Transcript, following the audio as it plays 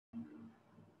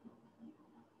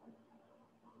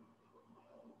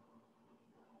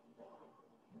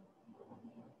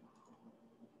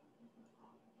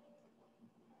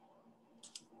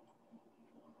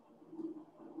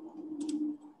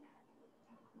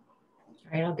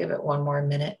All right, I'll give it one more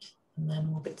minute and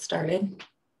then we'll get started.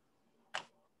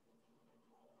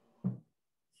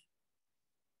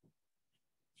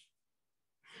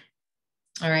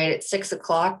 All right, it's 6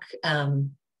 o'clock.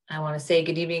 I want to say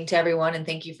good evening to everyone and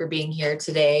thank you for being here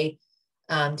today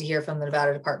to hear from the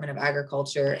Nevada Department of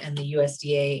Agriculture and the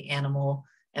USDA Animal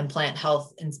and Plant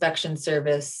Health Inspection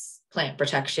Service, Plant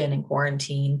Protection and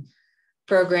Quarantine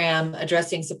Program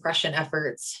addressing suppression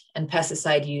efforts and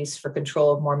pesticide use for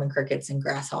control of Mormon crickets and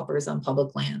grasshoppers on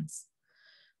public lands.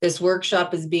 This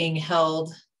workshop is being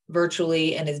held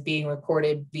virtually and is being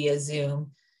recorded via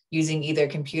Zoom using either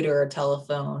computer or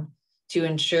telephone to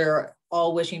ensure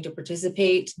all wishing to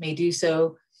participate may do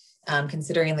so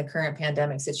considering the current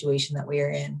pandemic situation that we are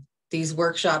in. These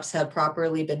workshops have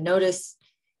properly been noticed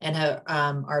and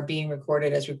are being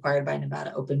recorded as required by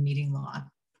Nevada open meeting law.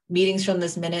 Minutes from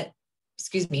this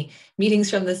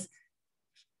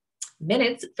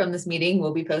meeting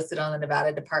will be posted on the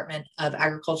Nevada Department of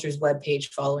Agriculture's webpage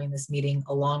following this meeting,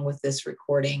 along with this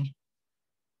recording.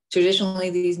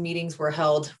 Traditionally, these meetings were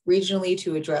held regionally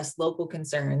to address local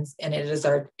concerns, and it is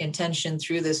our intention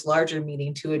through this larger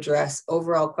meeting to address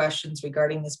overall questions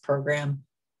regarding this program,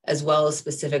 as well as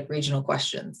specific regional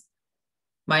questions.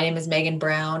 My name is Megan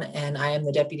Brown, and I am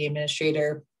the Deputy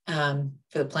Administrator for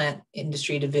the Plant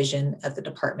Industry Division at the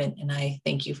department, and I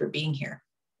thank you for being here.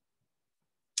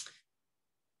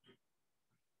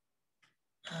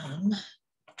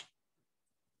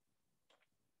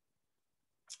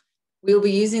 We will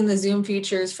be using the Zoom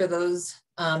features for those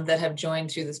that have joined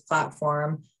through this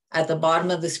platform. At the bottom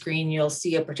of the screen, you'll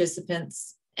see a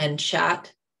participants and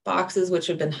chat boxes, which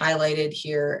have been highlighted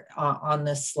here on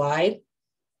this slide.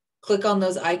 Click on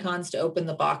those icons to open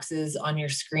the boxes on your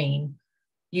screen.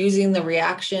 Using the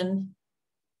reaction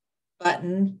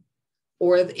button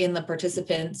or in the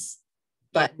participants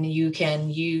button, you can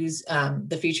use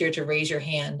the feature to raise your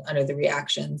hand under the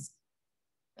reactions.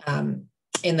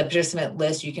 In the participant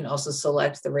list, you can also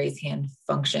select the raise hand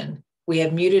function. We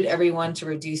have muted everyone to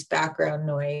reduce background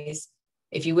noise.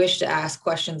 If you wish to ask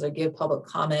questions or give public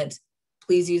comment,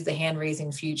 please use the hand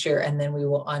raising feature and then we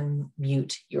will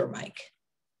unmute your mic.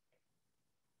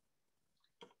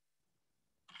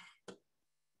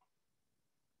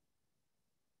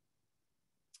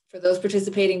 For those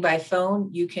participating by phone,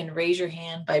 you can raise your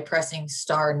hand by pressing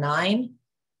 *9.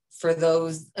 For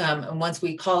those, and once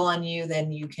we call on you,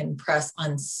 then you can press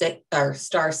on *6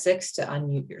 to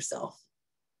unmute yourself.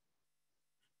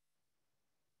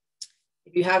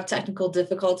 If you have technical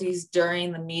difficulties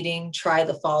during the meeting, try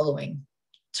the following.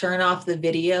 Turn off the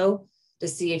video to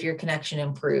see if your connection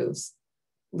improves.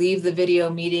 Leave the video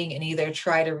meeting and either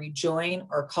try to rejoin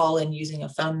or call in using a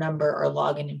phone number or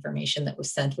login information that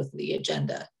was sent with the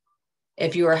agenda.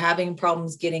 If you are having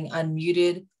problems getting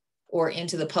unmuted or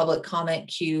into the public comment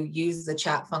queue, use the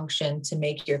chat function to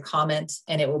make your comment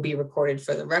and it will be recorded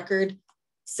for the record.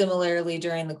 Similarly,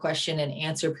 during the question and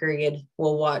answer period,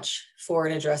 we'll watch for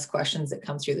and address questions that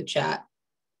come through the chat.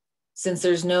 Since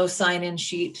there's no sign-in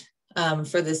sheet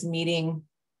for this meeting,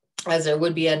 as there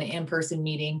would be an in-person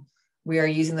meeting, we are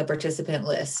using the participant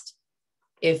list.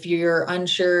 If you're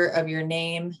unsure of your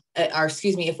name,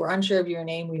 if we're unsure of your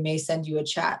name, we may send you a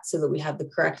chat so that we have the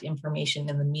correct information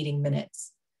in the meeting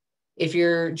minutes. If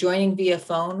you're joining via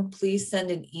phone, please send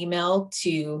an email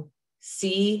to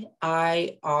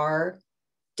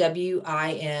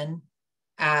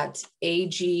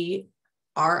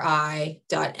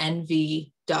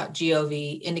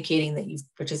cirwin@agri.nv.gov, indicating that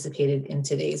you've participated in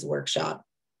today's workshop.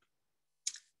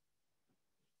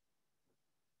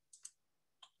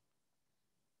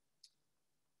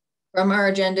 From our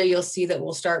agenda, you'll see that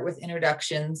we'll start with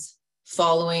introductions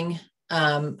following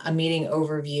a meeting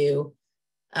overview.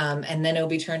 And then it'll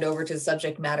be turned over to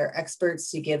subject matter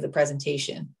experts to give the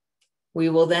presentation. We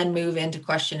will then move into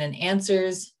question and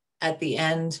answers at the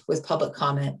end with public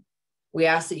comment. We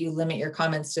ask that you limit your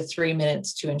comments to 3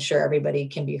 minutes to ensure everybody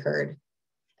can be heard.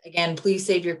 Again, please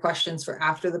save your questions for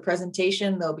after the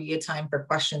presentation. There'll be a time for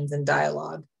questions and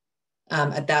dialogue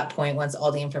at that point once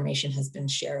all the information has been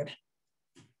shared.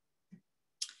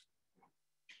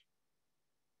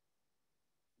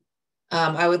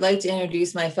 I would like to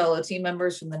introduce my fellow team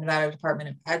members from the Nevada Department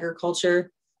of Agriculture.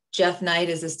 Jeff Knight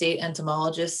is a state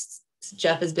entomologist.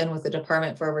 Jeff has been with the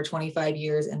department for over 25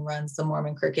 years and runs the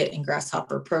Mormon cricket and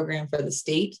grasshopper program for the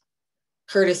state.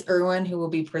 Curtis Irwin, who will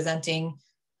be presenting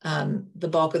the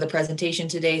bulk of the presentation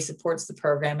today, supports the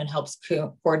program and helps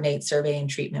coordinate survey and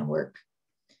treatment work.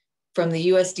 From the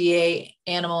USDA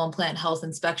Animal and Plant Health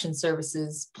Inspection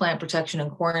Services, Plant Protection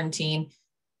and Quarantine,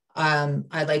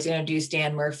 I'd like to introduce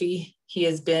Dan Murphy. He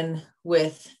has been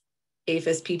with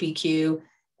APHIS PPQ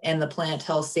and the plant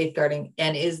health safeguarding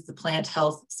and is the plant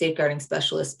health safeguarding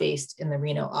specialist based in the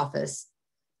Reno office.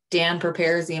 Dan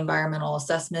prepares the environmental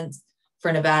assessments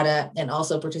for Nevada and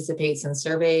also participates in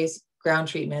surveys, ground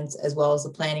treatments, as well as the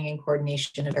planning and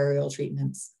coordination of aerial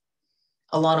treatments.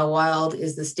 Alana Wild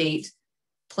is the state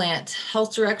plant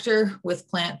health director with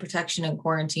plant protection and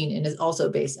quarantine and is also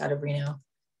based out of Reno.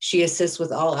 She assists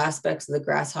with all aspects of the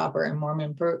Grasshopper and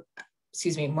Mormon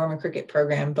cricket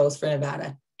program, both for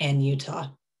Nevada and Utah.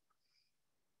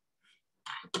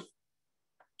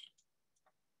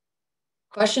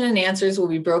 Question and answers will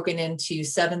be broken into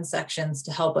 7 sections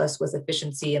to help us with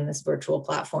efficiency in this virtual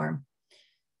platform.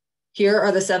 Here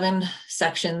are the 7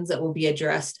 sections that will be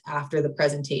addressed after the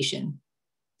presentation.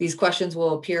 These questions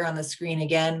will appear on the screen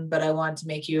again, but I want to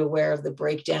make you aware of the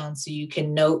breakdown so you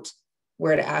can note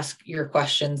where to ask your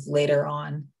questions later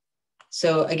on.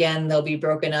 So again, they'll be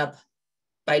broken up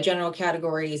by general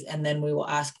categories, and then we will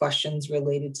ask questions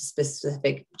related to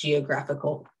specific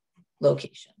geographical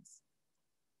locations.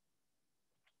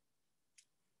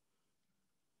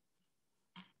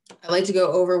 I'd like to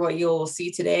go over what you'll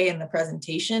see today in the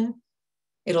presentation.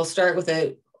 It'll start with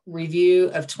a review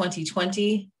of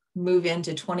 2020, move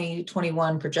into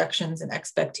 2021 projections and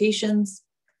expectations,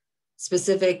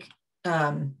 specific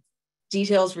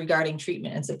details regarding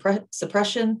treatment and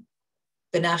suppression,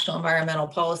 the National Environmental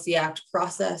Policy Act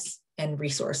process, and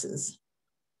resources.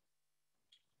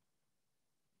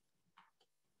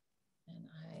 And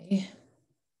I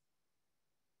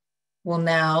will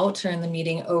now turn the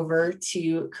meeting over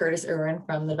to Curtis Irwin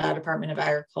from the Nevada Department of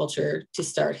Agriculture to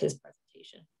start his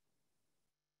presentation.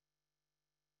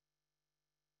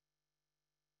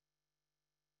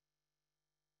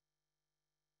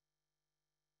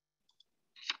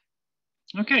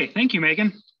 Okay, thank you,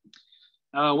 Megan.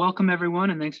 Welcome everyone,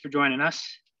 and thanks for joining us.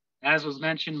 As was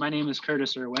mentioned, my name is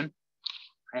Curtis Irwin.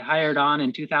 I hired on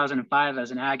in 2005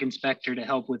 as an ag inspector to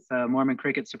help with Mormon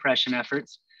cricket suppression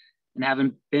efforts, and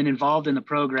haven't been involved in the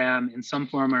program in some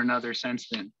form or another since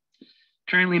then.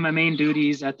 Currently, my main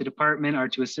duties at the department are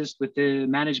to assist with the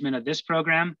management of this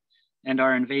program and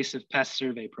our invasive pest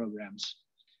survey programs.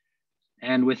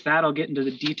 And with that, I'll get into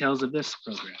the details of this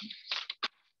program.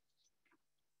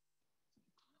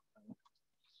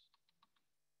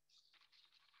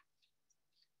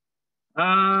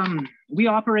 We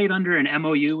operate under an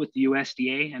MOU with the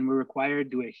USDA, and we're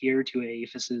required to adhere to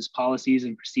APHIS's policies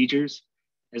and procedures,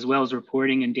 as well as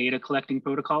reporting and data collecting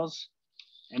protocols.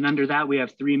 And under that, we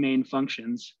have 3 main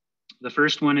functions. The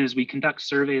first one is we conduct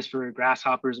surveys for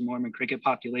grasshoppers and Mormon cricket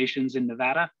populations in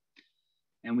Nevada.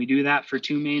 And we do that for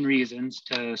 2 main reasons: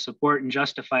 to support and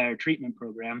justify our treatment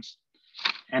programs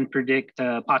and predict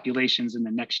populations in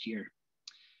the next year.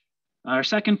 Our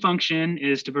second function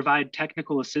is to provide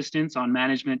technical assistance on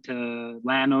management to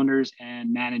landowners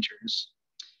and managers.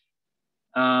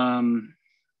 And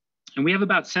we have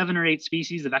about 7 or 8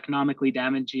 species of economically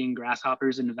damaging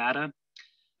grasshoppers in Nevada,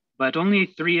 but only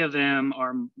 3 of them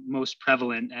are most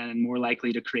prevalent and more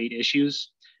likely to create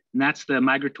issues. And that's the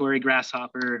migratory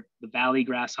grasshopper, the valley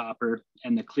grasshopper,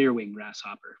 and the clearwing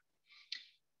grasshopper.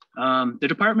 The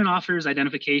department offers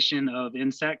identification of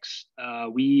insects,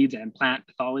 weeds, and plant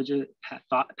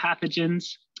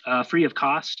pathogens free of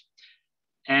cost.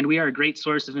 And we are a great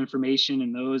source of information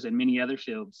in those and many other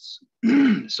fields.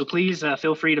 So please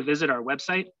feel free to visit our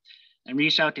website and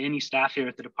reach out to any staff here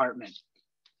at the department.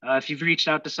 If you've reached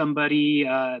out to somebody,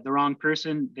 the wrong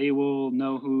person, they will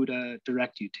know who to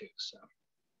direct you to. So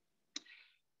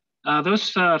those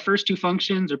first 2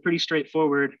 functions are pretty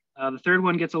straightforward. The third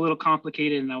one gets a little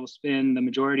complicated, and I will spend the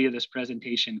majority of this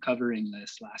presentation covering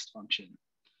this last function.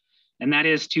 And that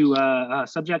is to,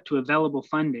 subject to available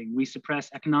funding, we suppress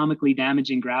economically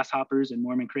damaging grasshoppers and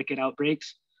Mormon cricket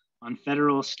outbreaks on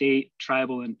federal, state,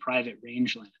 tribal, and private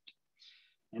rangeland.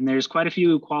 And there's quite a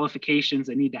few qualifications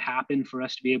that need to happen for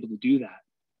us to be able to do that.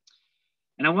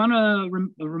 And I want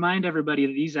to remind everybody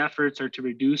that these efforts are to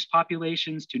reduce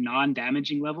populations to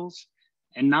non-damaging levels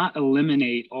and not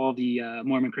eliminate all the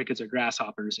Mormon crickets or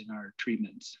grasshoppers in our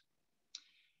treatments.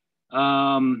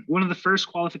 One of the first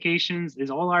qualifications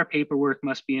is all our paperwork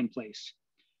must be in place.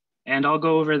 And I'll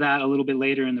go over that a little bit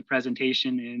later in the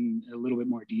presentation in a little bit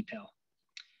more detail.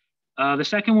 The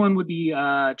second one would be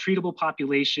treatable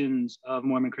populations of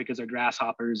Mormon crickets or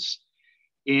grasshoppers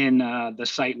in the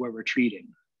site where we're treating.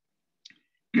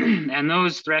 And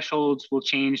those thresholds will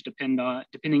change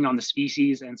depending on the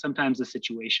species and sometimes the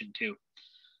situation too.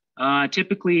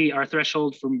 Typically, our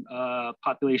threshold for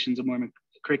populations of Mormon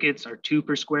crickets are 2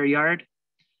 per square yard,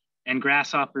 and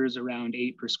grasshoppers around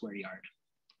 8 per square yard.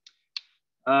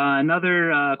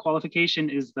 Another qualification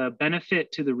is the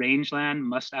benefit to the rangeland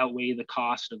must outweigh the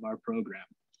cost of our program.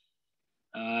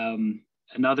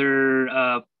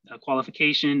 Another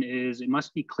qualification is it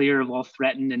must be clear of all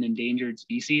threatened and endangered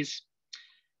species.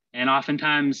 And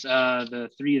oftentimes the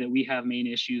three that we have main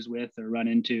issues with or run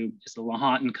into is the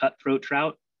Lahontan cutthroat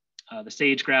trout, the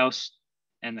sage grouse,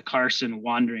 and the Carson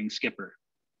wandering skipper.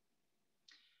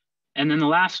 And then the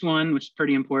last one, which is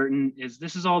pretty important, is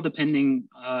this is all dependent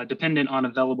on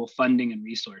available funding and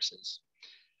resources.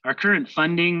 Our current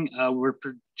funding, we're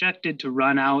projected to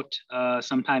run out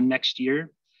sometime next year.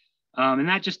 And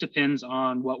that just depends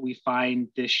on what we find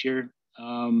this year.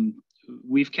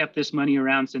 We've kept this money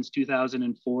around since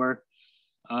 2004.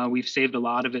 We've saved a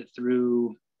lot of it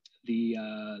through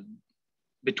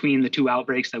between the two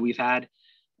outbreaks that we've had,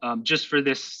 just for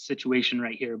this situation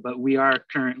right here. But we are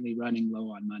currently running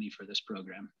low on money for this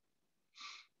program.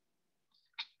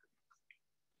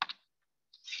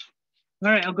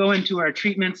 All right, I'll go into our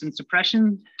treatments and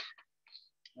suppression.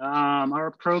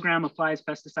 Our program applies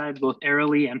pesticides both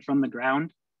aerially and from the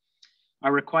ground.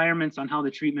 Our requirements on how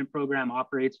the treatment program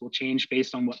operates will change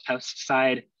based on what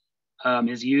pesticide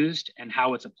is used and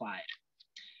how it's applied.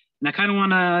 And I kind of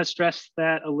want to stress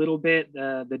that a little bit,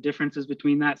 the differences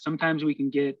between that. Sometimes we can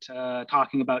get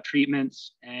talking about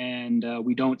treatments and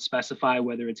we don't specify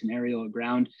whether it's an aerial or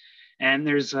ground. And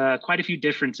there's quite a few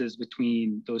differences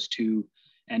between those two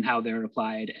and how they're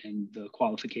applied and the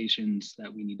qualifications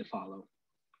that we need to follow.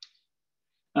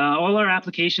 All our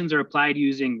applications are applied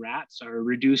using RATs, or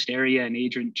reduced area and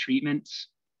agent treatments.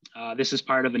 This is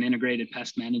part of an integrated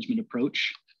pest management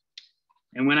approach.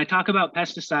 And when I talk about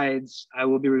pesticides, I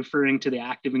will be referring to the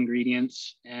active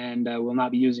ingredients and will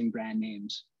not be using brand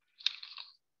names.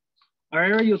 Our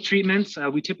aerial treatments,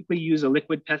 we typically use a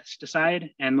liquid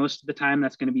pesticide, and most of the time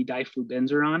that's going to be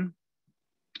diflubenzuron.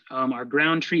 Our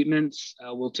ground treatments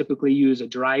will typically use a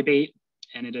dry bait,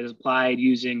 and it is applied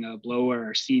using a blower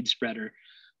or seed spreader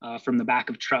from the back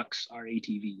of trucks, our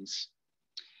ATVs.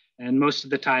 And most of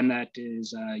the time that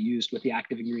is used with the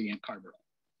active ingredient carbaryl.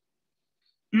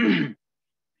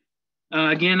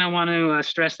 Again, I want to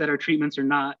stress that our treatments are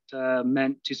not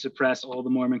meant to suppress all the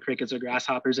Mormon crickets or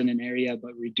grasshoppers in an area,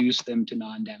 but reduce them to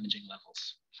non-damaging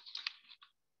levels.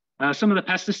 Some of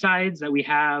the pesticides that we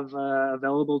have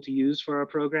available to use for our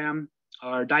program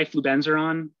are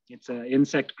diflubenzuron. It's an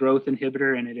insect growth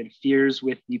inhibitor, and it interferes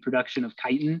with the production of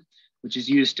chitin, which is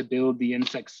used to build the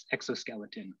insect's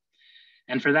exoskeleton.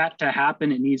 And for that to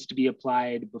happen, it needs to be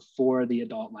applied before the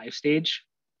adult life stage.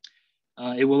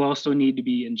 It will also need to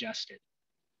be ingested.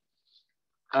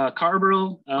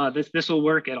 Carbaryl, this will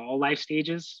work at all life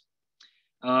stages,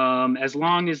 as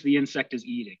long as the insect is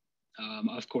eating.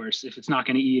 Of course, if it's not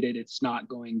going to eat it, it's not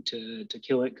going to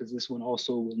kill it, because this one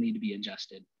also will need to be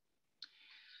ingested.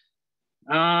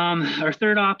 Our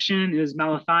third option is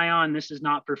malathion. This is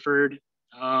not preferred.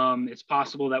 It's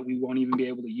possible that we won't even be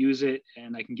able to use it,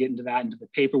 and I can get into the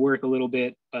paperwork a little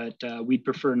bit, but we'd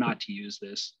prefer not to use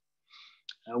this.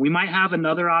 We might have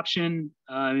another option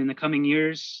in the coming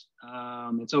years.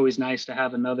 It's always nice to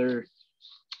have another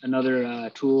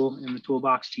tool in the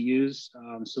toolbox to use.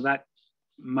 So that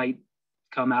might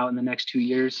come out in the next 2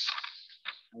 years.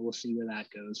 We'll see where that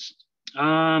goes.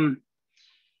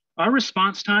 Our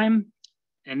response time,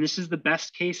 and this is the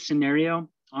best case scenario,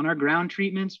 on our ground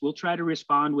treatments, we'll try to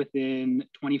respond within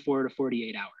 24 to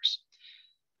 48 hours.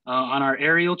 On our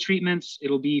aerial treatments,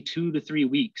 it'll be 2 to 3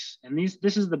 weeks. And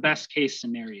this is the best case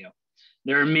scenario.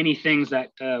 There are many things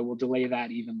that will delay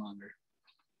that even longer.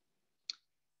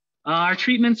 Our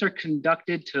treatments are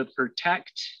conducted to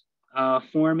protect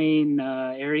 4 main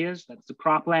areas. That's the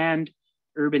cropland,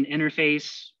 urban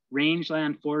interface,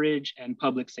 rangeland forage, and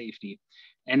public safety.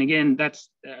 And again, that's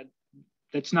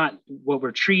not what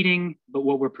we're treating, but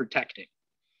what we're protecting.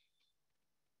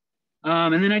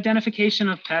 And then identification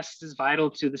of pests is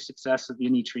vital to the success of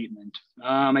any treatment.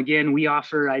 Again, we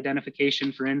offer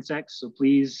identification for insects, so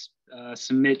please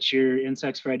submit your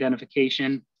insects for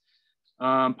identification.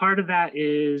 Part of that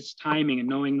is timing and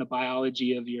knowing the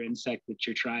biology of your insect that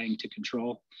you're trying to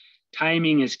control.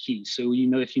 Timing is key. So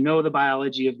if you know the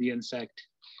biology of the insect,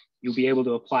 you'll be able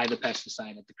to apply the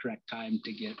pesticide at the correct time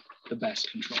to get the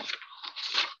best control.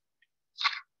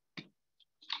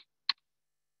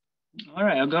 All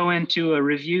right, I'll go into a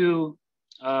review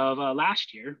of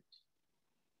last year.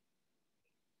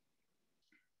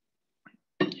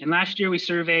 And last year we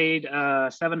surveyed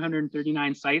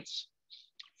 739 sites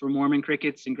for Mormon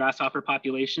crickets and grasshopper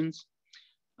populations.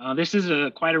 This is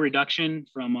quite a reduction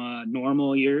from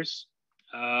normal years.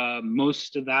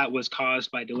 Most of that was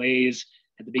caused by delays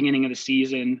at the beginning of the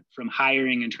season from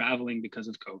hiring and traveling because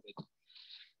of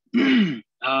COVID.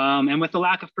 And with the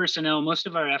lack of personnel, most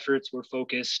of our efforts were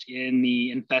focused in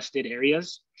the infested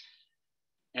areas.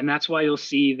 And that's why you'll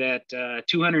see that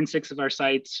 206 of our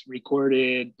sites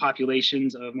recorded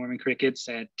populations of Mormon crickets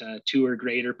at 2 or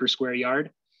greater per square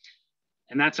yard.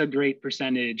 And that's a great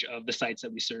percentage of the sites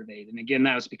that we surveyed. And again,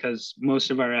 that was because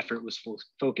most of our effort was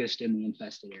focused in the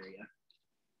infested area.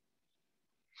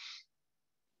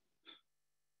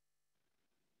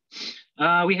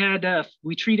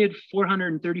 We treated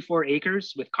 434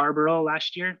 acres with carbaryl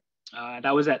last year.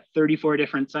 That was at 34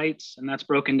 different sites, and that's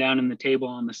broken down in the table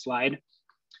on the slide.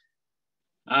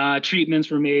 Treatments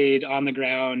were made on the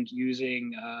ground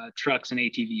using trucks and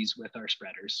ATVs with our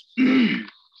spreaders.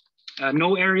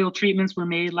 No aerial treatments were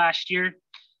made last year.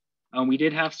 We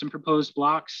did have some proposed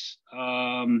blocks,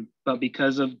 but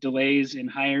because of delays in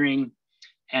hiring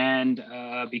and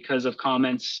because of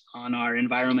comments on our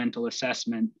environmental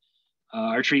assessment,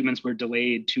 our treatments were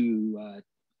delayed to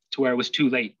where it was too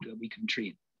late that we couldn't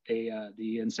treat.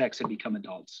 The insects had become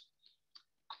adults.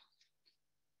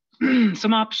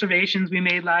 Some observations we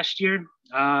made last year.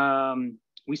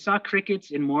 We saw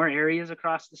crickets in more areas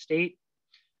across the state.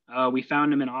 We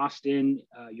found them in Austin,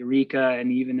 Eureka,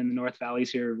 and even in the North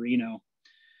Valleys here of Reno.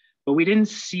 But we didn't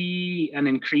see an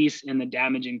increase in the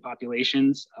damaging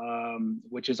populations,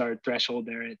 which is our threshold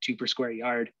there at 2 per square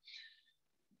yard.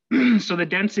 So the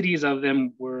densities of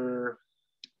them were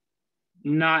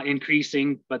not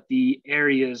increasing, but the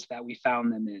areas that we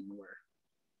found them in were.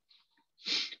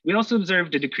 We also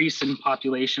observed a decrease in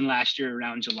population last year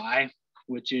around July,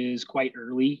 which is quite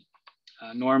early.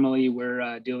 Normally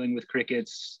we're dealing with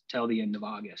crickets till the end of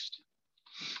August.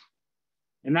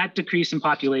 And that decrease in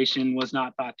population was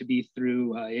not thought to be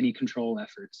through any control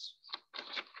efforts.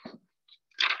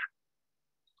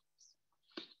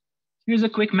 Here's a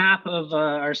quick map of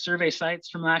our survey sites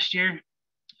from last year.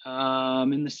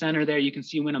 In the center there, you can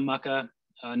see Winnemucca,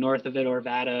 north of it,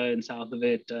 Orvada, and south of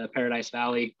it, Paradise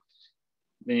Valley.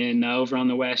 Then over on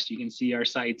the west, you can see our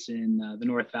sites in the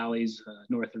North Valleys,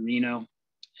 north of Reno.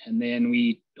 And then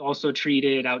we also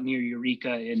treated out near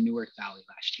Eureka in Newark Valley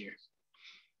last year.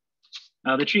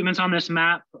 The treatments on this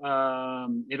map,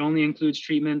 it only includes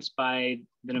treatments by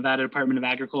the Nevada Department of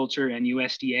Agriculture and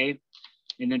USDA,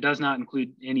 and it does not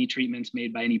include any treatments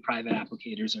made by any private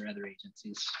applicators or other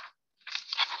agencies.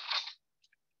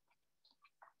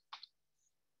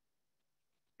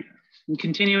 And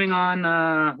continuing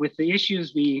on with the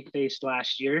issues we faced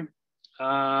last year,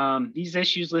 these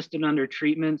issues listed under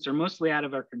treatments are mostly out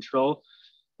of our control,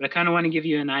 but I kind of want to give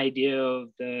you an idea of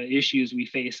the issues we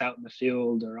face out in the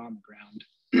field or on the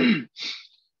ground.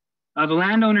 The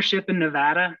land ownership in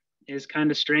Nevada is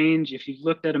kind of strange. If you've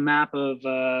looked at a map of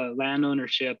land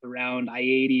ownership around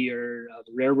I-80 or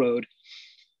the railroad,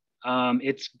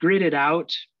 it's gridded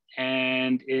out,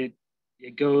 and it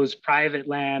goes private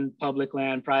land, public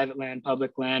land, private land,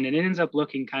 public land, and it ends up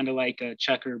looking kind of like a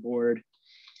checkerboard.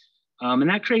 And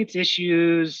that creates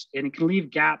issues, and it can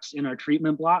leave gaps in our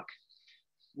treatment block.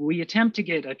 We attempt to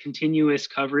get a continuous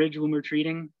coverage when we're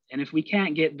treating, and if we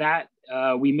can't get that,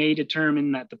 we may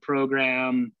determine that the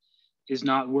program is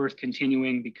not worth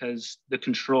continuing because the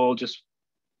control just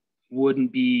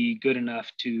wouldn't be good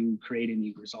enough to create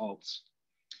any results.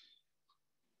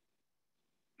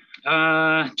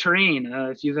 Terrain,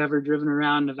 if you've ever driven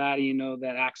around Nevada, you know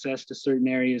that access to certain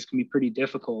areas can be pretty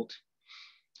difficult.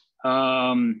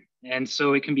 And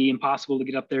so it can be impossible to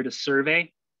get up there to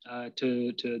survey,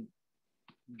 to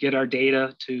get our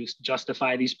data to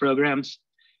justify these programs.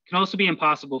 It can also be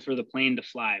impossible for the plane to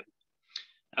fly.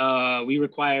 We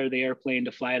require the airplane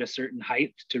to fly at a certain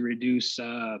height to reduce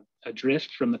a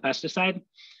drift from the pesticide.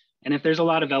 And if there's a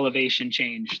lot of elevation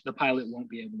change, the pilot won't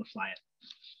be able to fly it.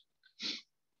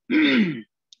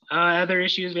 Other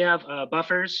issues we have,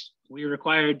 buffers. We're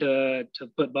required to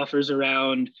put buffers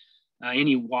around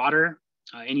any water,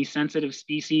 any sensitive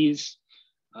species,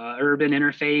 urban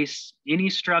interface, any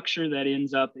structure that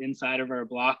ends up inside of our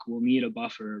block will need a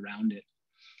buffer around it.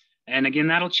 And again,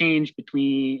 that'll change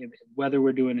between whether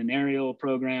we're doing an aerial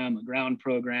program, a ground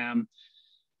program,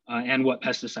 and what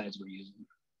pesticides we're using.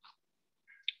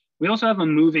 We also have a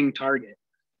moving target.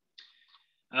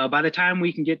 By the time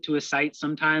we can get to a site,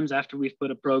 sometimes after we've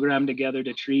put a program together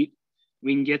to treat,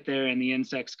 we can get there and the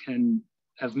insects can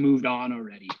have moved on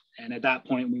already. And at that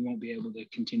point, we won't be able to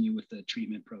continue with the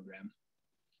treatment program.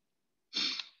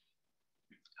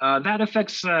 That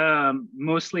affects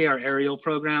mostly our aerial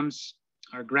programs.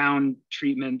 Our ground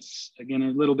treatments, again, are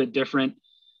a little bit different.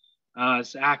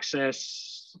 It's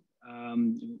access,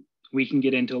 we can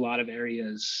get into a lot of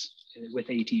areas with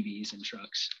ATVs and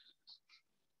trucks.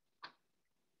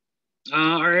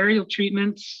 Our aerial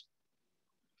treatments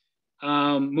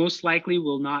most likely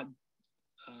will not,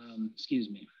 excuse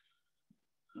me.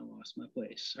 I lost my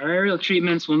place. Our aerial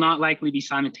treatments will not likely be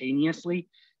simultaneously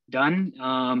done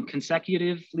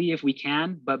consecutively if we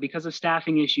can, but because of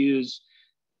staffing issues,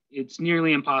 it's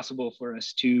nearly impossible for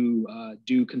us to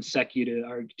do consecutive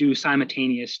or do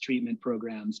simultaneous treatment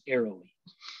programs aerially.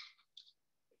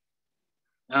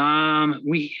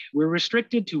 We're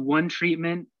restricted to one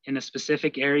treatment in a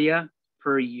specific area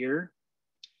per year.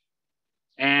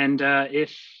 And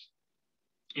if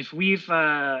we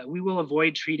will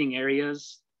avoid treating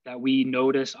areas that we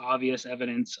notice obvious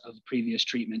evidence of previous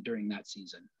treatment during that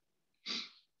season.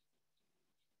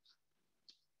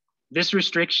 This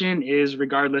restriction is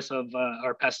regardless of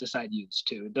our pesticide use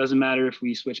too. It doesn't matter if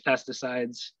we switch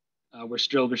pesticides, we're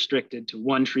still restricted to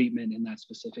one treatment in that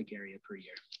specific area per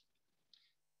year.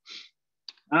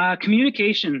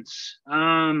 Communications.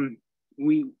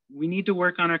 We need to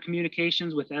work on our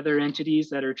communications with other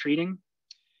entities that are treating.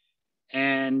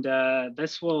 And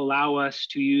this will allow us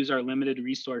to use our limited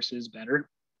resources better.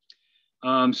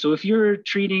 So if you're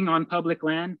treating on public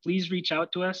land, please reach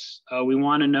out to us. We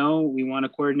want to know, we want to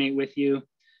coordinate with you,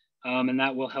 and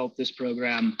that will help this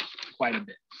program quite a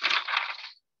bit.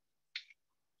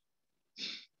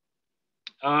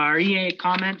 Our EA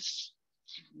comments,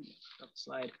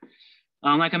 slide.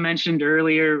 Like I mentioned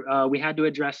earlier, we had to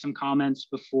address some comments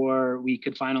before we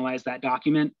could finalize that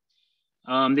document.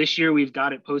 This year, we've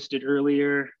got it posted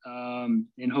earlier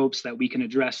in hopes that we can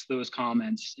address those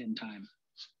comments in time.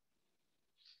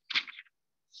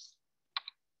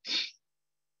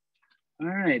 All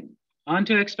right, on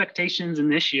to expectations in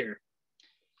this year.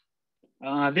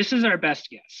 This is our best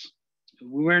guess.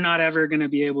 We're not ever going to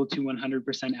be able to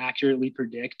 100% accurately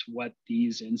predict what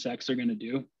these insects are going to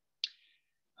do.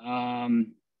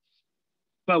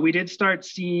 But we did start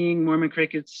seeing Mormon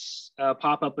crickets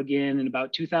pop up again in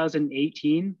about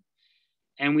 2018.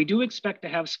 And we do expect to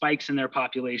have spikes in their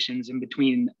populations in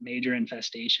between major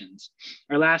infestations.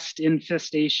 Our last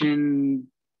infestation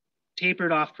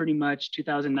tapered off pretty much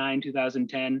 2009,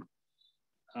 2010.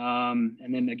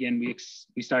 And then again,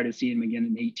 we started seeing them again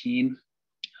in 18.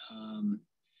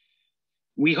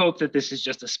 We hope that this is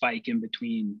just a spike in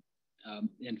between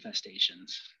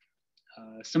infestations.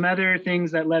 Some other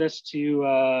things that led us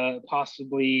to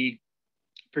possibly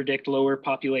predict lower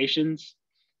populations.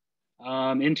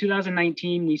 In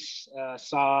 2019, we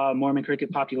saw Mormon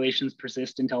cricket populations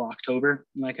persist until October.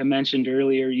 Like I mentioned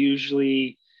earlier,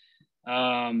 usually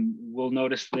we'll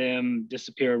notice them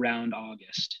disappear around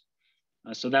August.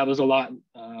 So that was a lot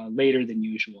later than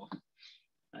usual.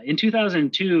 In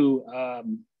 2002,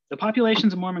 the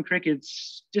populations of Mormon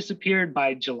crickets disappeared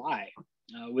by July,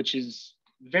 which is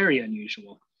very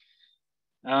unusual.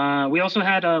 We also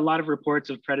had a lot of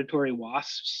reports of predatory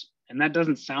wasps, and that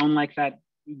doesn't sound like that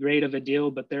great of a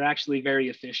deal, but they're actually very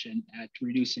efficient at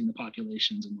reducing the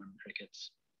populations of Mormon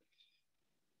crickets.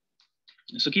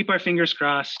 So keep our fingers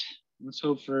crossed. Let's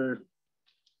hope for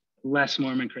less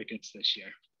Mormon crickets this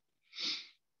year.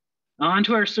 On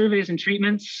to our surveys and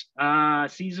treatments.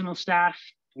 Seasonal staff,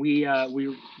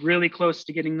 we're really close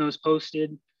to getting those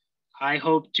posted. I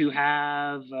hope to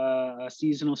have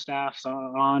seasonal staff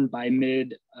on by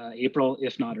mid-April,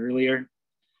 if not earlier.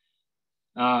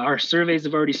 Our surveys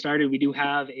have already started. We do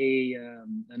have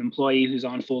an employee who's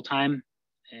on full-time,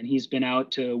 and he's been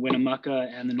out to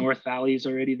Winnemucca and the North Valleys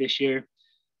already this year.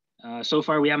 So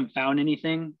far, we haven't found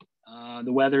anything.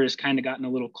 The weather has kind of gotten a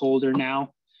little colder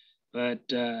now, but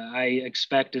I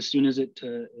expect as soon as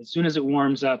it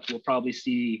warms up, we'll probably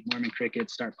see Mormon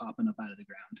crickets start popping up out of the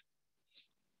ground.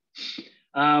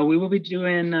 We will be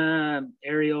doing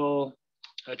aerial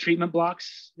treatment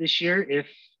blocks this year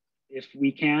if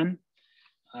we can.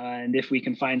 And if we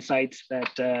can find sites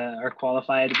that are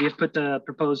qualified. We have put the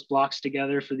proposed blocks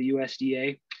together for the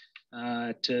USDA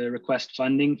to request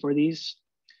funding for these.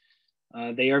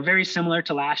 They are very similar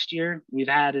to last year. We've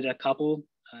added a couple,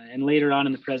 and later on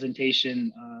in the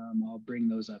presentation, I'll bring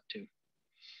those up too.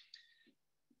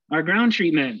 Our ground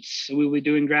treatments, we'll be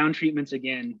doing ground treatments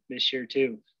again this year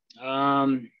too.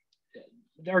 Our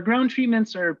ground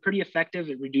treatments are pretty effective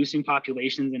at reducing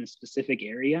populations in a specific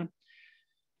area,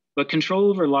 but control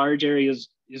over large areas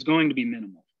is going to be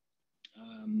minimal.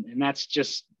 And that's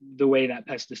just the way that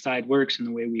pesticide works and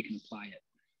the way we can apply it.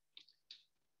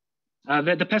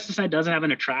 The pesticide doesn't have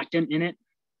an attractant in it,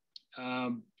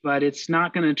 but it's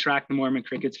not going to attract the Mormon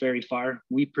crickets very far.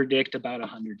 We predict about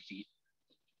 100 feet.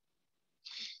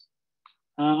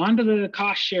 Onto the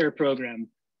cost share program.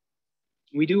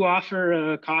 We do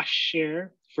offer a cost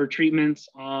share for treatments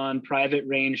on private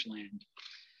range land.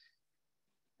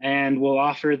 And we'll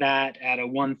offer that at a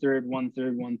 1/3,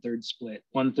 1/3, 1/3 split.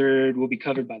 1/3 will be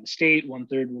covered by the state,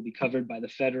 1/3 will be covered by the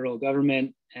federal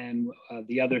government, and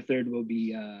the other third will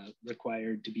be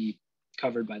required to be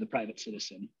covered by the private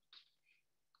citizen.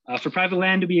 For private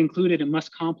land to be included, it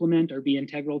must complement or be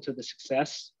integral to the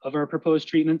success of our proposed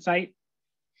treatment site.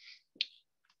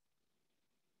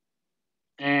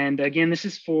 And again, this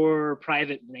is for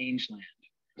private rangeland.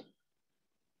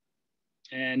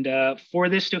 And for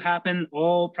this to happen,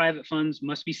 all private funds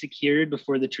must be secured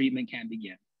before the treatment can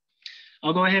begin.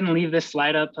 I'll go ahead and leave this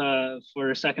slide up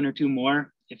for a second or two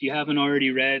more. If you haven't already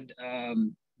read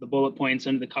the bullet points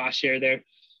under the cost share there,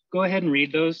 go ahead and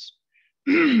read those.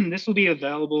 This will be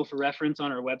available for reference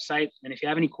on our website. And if you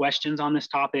have any questions on this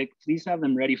topic, please have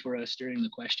them ready for us during the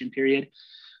question period,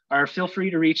 or feel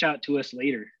free to reach out to us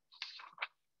later.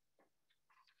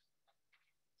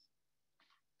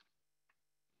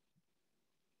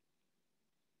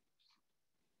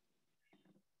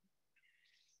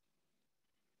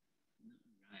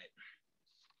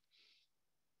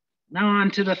 Now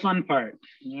on to the fun part,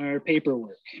 our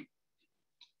paperwork.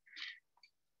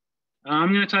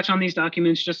 I'm going to touch on these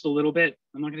documents just a little bit.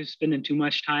 I'm not going to spend too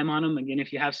much time on them. Again,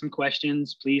 if you have some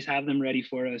questions, please have them ready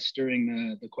for us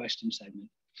during the question segment.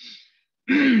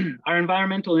 Our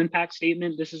environmental impact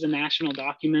statement, this is a national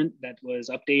document that was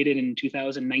updated in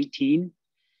 2019.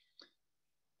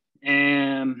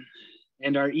 And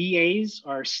our EAs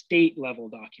are state level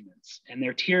documents, and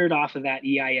they're tiered off of that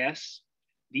EIS.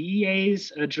 The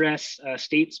EAs address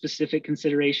state-specific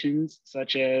considerations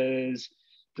such as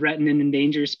threatened and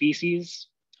endangered species,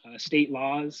 state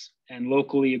laws, and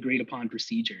locally agreed upon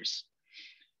procedures.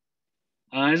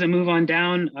 As I move on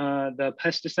down, the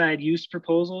pesticide use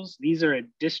proposals, these are at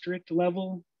district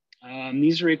level.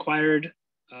 These are required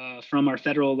from our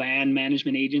federal land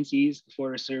management agencies, the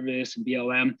Forest Service and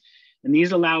BLM, and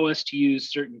these allow us to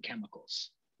use certain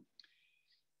chemicals.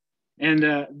 And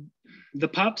the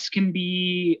PUPs can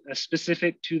be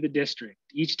specific to the district.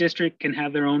 Each district can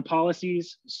have their own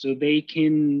policies, so they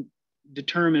can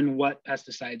determine what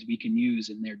pesticides we can use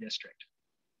in their district.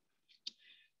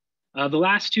 The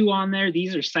last two on there,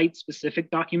 these are site-specific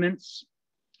documents.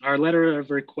 Our letter of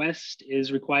request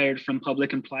is required from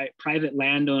public and private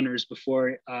landowners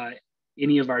before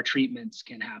any of our treatments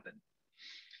can happen.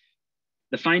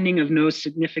 The finding of no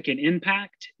significant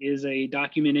impact is a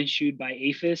document issued by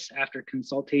APHIS after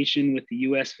consultation with the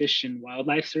U.S. Fish and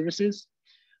Wildlife Services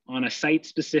on a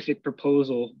site-specific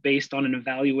proposal based on an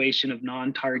evaluation of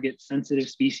non-target sensitive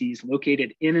species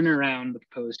located in and around the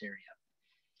proposed area.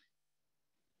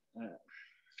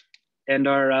 And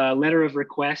our letter of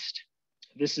request,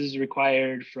 this is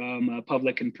required from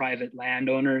public and private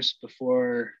landowners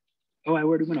before, oh, I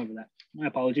already went over that. My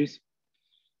apologies.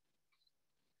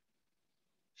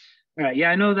 All right, yeah,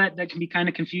 I know that can be kind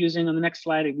of confusing. On the next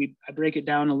slide, I break it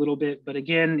down a little bit, but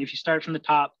again, if you start from the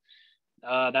top,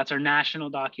 that's our national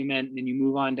document, and then you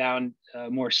move on down,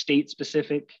 more state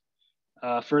specific.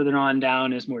 Further on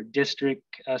down is more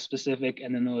district specific,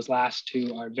 and then those last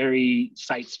two are very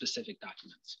site specific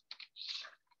documents.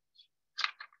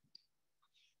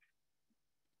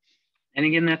 And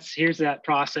again, here's that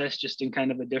process just in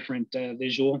kind of a different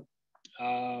visual.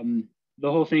 The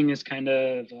whole thing is kind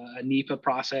of a NEPA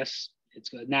process.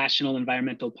 It's a National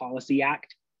Environmental Policy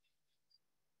Act.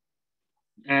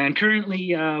 And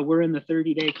currently we're in the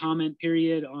 30-day comment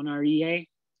period on our EA.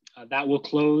 That will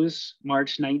close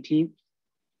March 19th.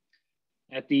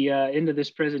 At the end of this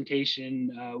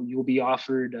presentation, you'll be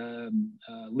offered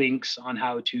links on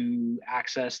how to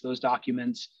access those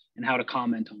documents and how to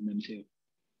comment on them too.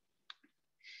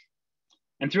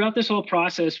 And throughout this whole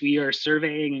process, we are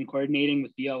surveying and coordinating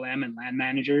with BLM and land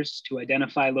managers to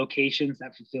identify locations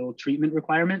that fulfill treatment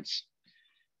requirements,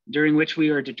 during which we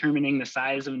are determining the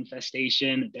size of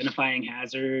infestation, identifying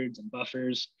hazards and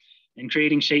buffers, and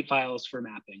creating shapefiles for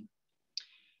mapping.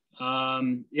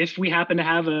 If we happen to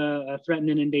have a threatened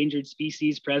and endangered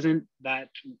species present, that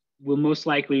will most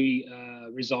likely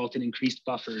result in increased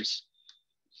buffers.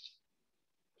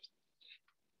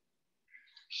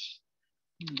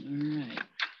 All right.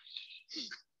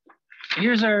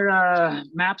 Here's our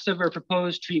maps of our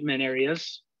proposed treatment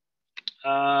areas.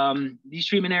 These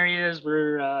treatment areas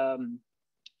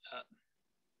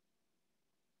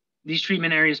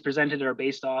presented are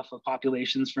based off of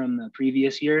populations from the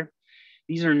previous year.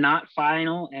 These are not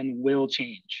final and will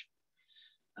change.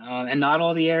 And not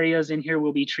all the areas in here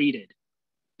will be treated.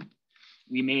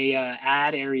 We may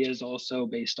add areas also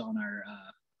based on our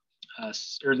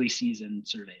early season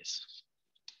surveys.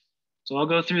 So I'll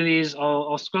go through these,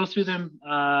 I'll scroll through them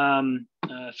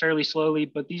fairly slowly,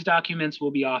 but these documents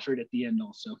will be offered at the end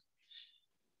also.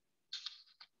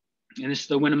 And this is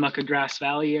the Winnemucca Grass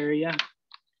Valley area.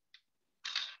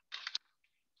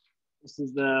 This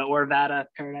is the Orvada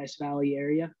Paradise Valley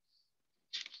area.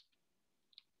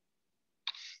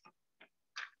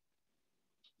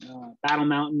 Battle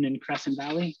Mountain and Crescent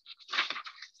Valley.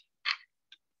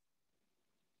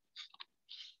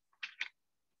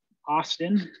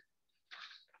 Austin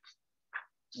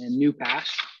and New Pass.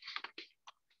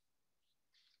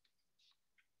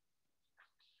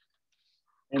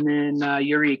 And then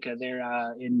Eureka,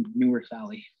 they're in Newark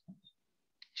Valley.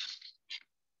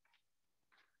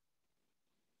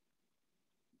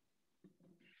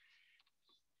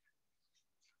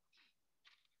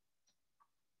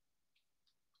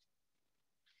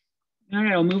 All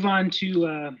right, I'll move on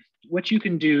to what you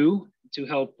can do to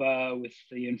help with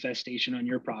the infestation on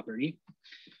your property.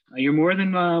 You're more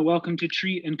than welcome to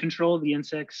treat and control the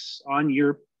insects on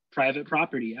your private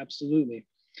property, absolutely.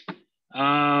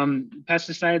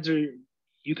 Pesticides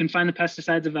you can find the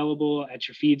pesticides available at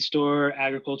your feed store,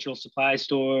 agricultural supply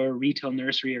store, retail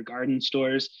nursery or garden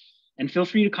stores, and feel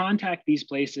free to contact these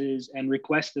places and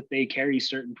request that they carry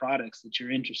certain products that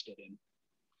you're interested in.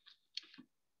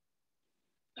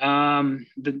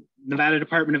 The Nevada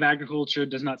Department of Agriculture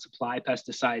does not supply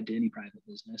pesticide to any private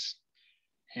business,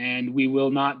 and we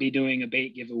will not be doing a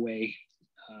bait giveaway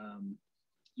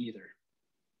either.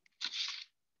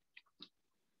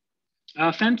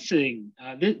 Fencing,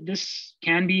 this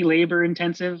can be labor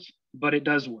intensive, but it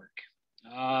does work.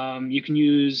 You can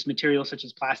use materials such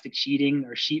as plastic sheeting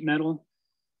or sheet metal.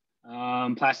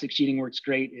 Plastic sheeting works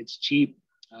great, it's cheap.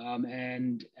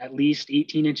 And at least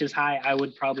 18 inches high. I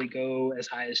would probably go as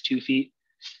high as 2 feet.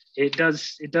 It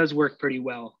does work pretty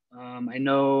well. I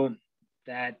know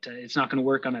that it's not going to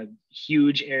work on a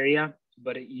huge area,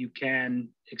 but you can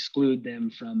exclude them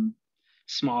from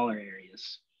smaller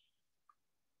areas.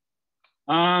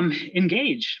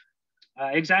 Engage,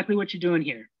 exactly what you're doing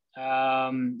here.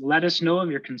 Let us know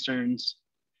of your concerns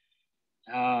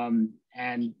and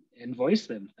voice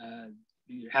them.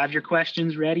 Have your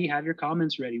questions ready, have your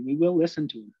comments ready. We will listen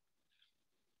to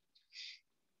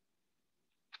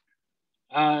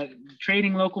them.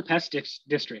 Trading local pest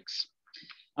districts.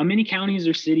 Many counties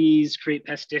or cities create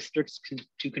pest districts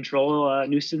to control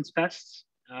nuisance pests.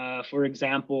 For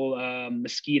example,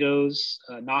 mosquitoes,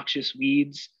 noxious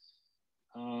weeds.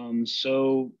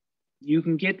 So you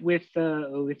can get with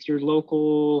your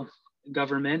local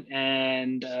government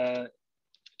and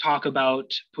talk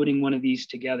about putting one of these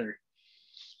together.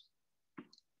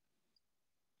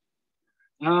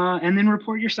 And then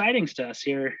report your sightings to us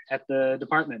here at the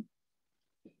department.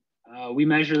 We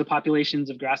measure the populations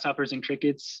of grasshoppers and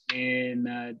crickets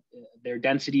in their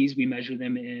densities. We measure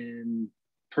them in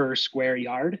per square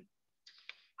yard.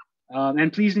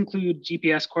 And please include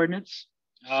GPS coordinates.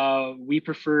 We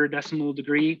prefer decimal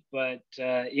degree, but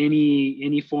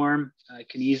any form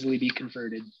can easily be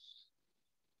converted.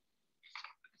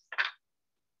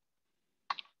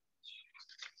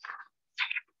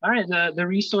 All right, the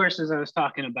resources I was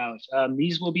talking about,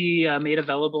 these will be made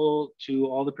available to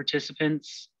all the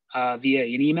participants via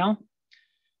an email.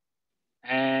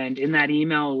 And in that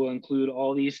email, we'll include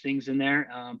all these things in there,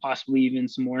 possibly even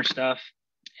some more stuff.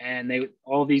 And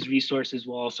all these resources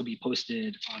will also be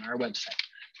posted on our website.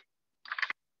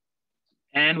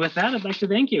 And with that, I'd like to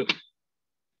thank you.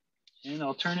 And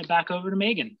I'll turn it back over to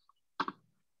Megan.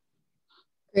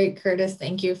 Great, Curtis.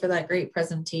 Thank you for that great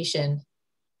presentation.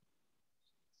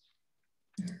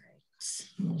 All right,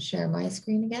 I'm going to share my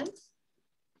screen again.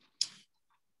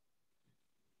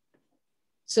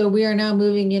 So we are now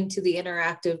moving into the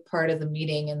interactive part of the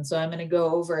meeting. And so I'm going to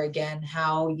go over again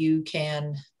how you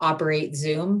can operate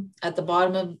Zoom. At the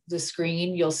bottom of the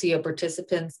screen, you'll see a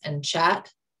participants and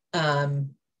chat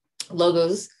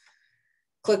logos.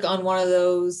 Click on one of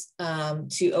those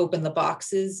to open the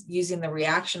boxes. Using the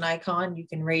reaction icon, you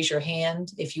can raise your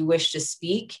hand if you wish to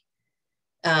speak.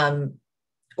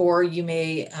 Or you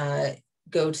may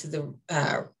go to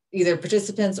the either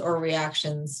participants or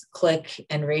reactions, click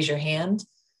and raise your hand.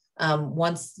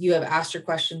 Once you have asked your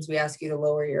questions, we ask you to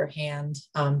lower your hand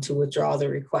to withdraw the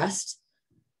request.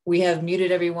 We have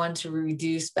muted everyone to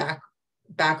reduce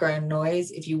background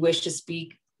noise. If you wish to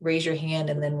speak, raise your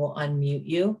hand and then we'll unmute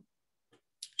you.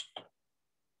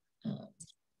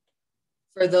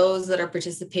 For those that are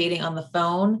participating on the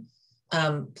phone,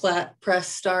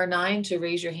 press *9 to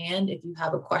raise your hand if you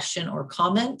have a question or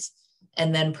comment,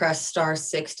 and then press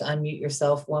 *6 to unmute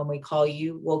yourself when we call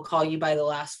you. We'll call you by the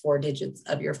last 4 digits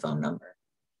of your phone number.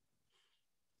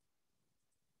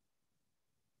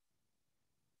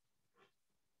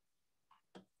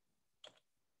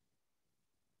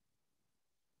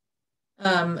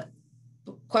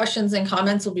 Questions and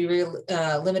comments will be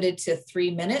limited to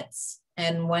 3 minutes.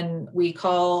 And when we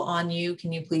call on you,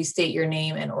 can you please state your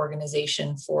name and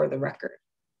organization for the record?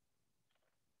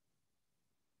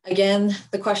 Again,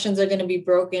 the questions are going to be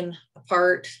broken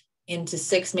apart into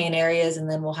 6 main areas, and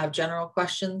then we'll have general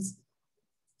questions.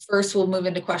 First, we'll move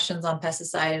into questions on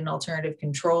pesticide and alternative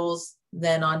controls,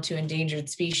 then on to endangered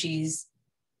species,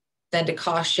 then to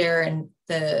cost share and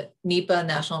the NEPA,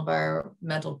 National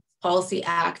Environmental Policy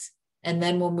Act, and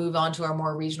then we'll move on to our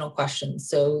more regional questions.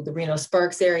 So the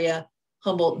Reno-Sparks area,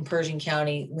 Humboldt and Pershing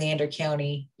County, Lander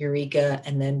County, Eureka,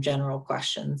 and then general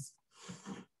questions.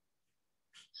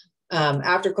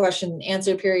 After question and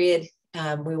answer period,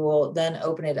 we will then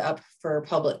open it up for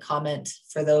public comment.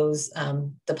 For those,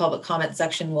 the public comment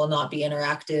section will not be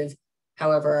interactive.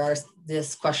 However,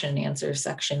 this question and answer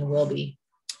section will be.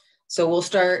 So we'll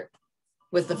start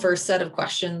with the first set of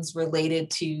questions related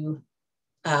to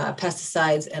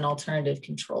pesticides and alternative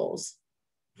controls.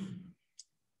 I'm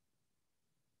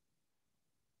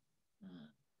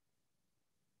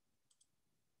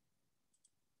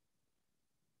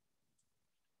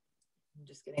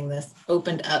just getting this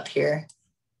opened up here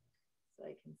so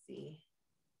I can see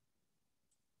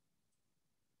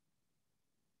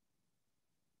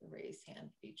the raise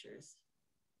hand features.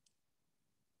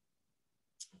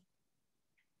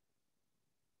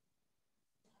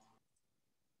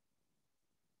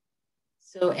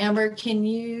 So Amber, can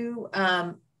you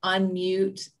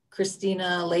unmute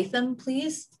Christina Latham,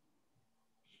 please?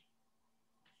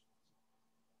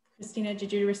 Christina,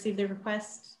 did you receive the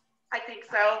request? I think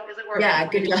so. Is it working? Yeah,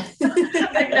 good job.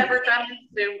 I've never done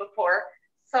Zoom before.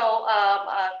 So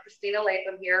Christina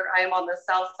Latham here. I am on the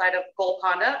south side of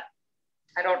Golconda.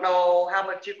 I don't know how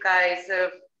much you guys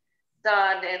have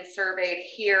done and surveyed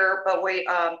here, but we,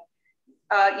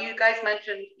 you guys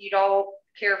mentioned you don't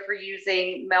care for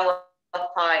using malathion.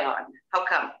 How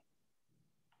come?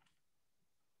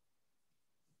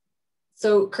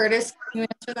 So Curtis, can you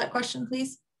answer that question,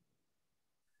 please?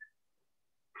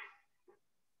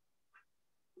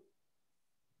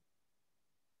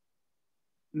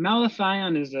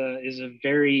 Malathion is a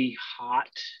very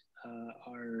hot,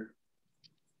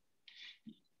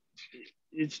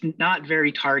 it's not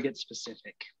very target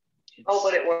specific. Oh,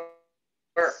 but it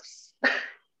works.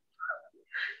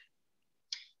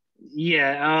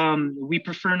 Yeah, we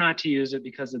prefer not to use it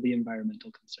because of the environmental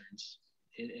concerns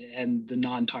and the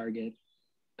non-target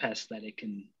pests that it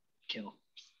can kill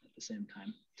at the same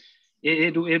time.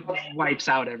 It wipes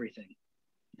out everything.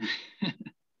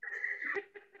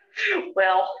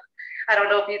 Well, I don't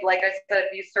know if you'd, like I said,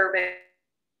 if you surveyed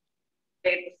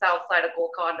the south side of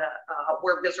Golconda,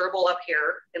 we're miserable up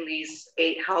here in these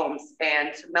 8 homes,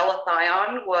 and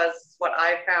malathion was what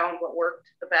I found what worked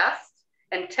the best,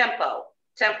 and Tempo.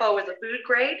 Tempo is a food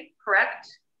grade,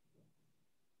 correct?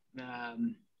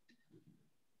 I'm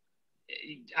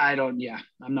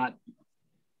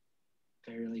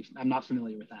not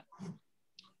familiar with that.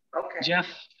 Okay. Jeff?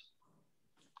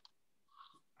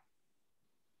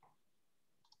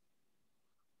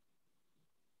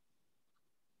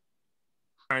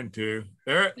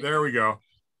 There we go.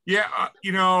 Yeah,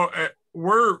 you know,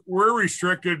 we're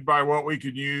restricted by what we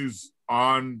can use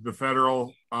on the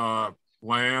federal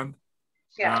land.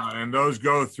 Yeah. And those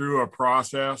go through a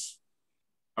process.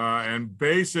 And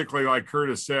basically, like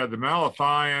Curtis said, the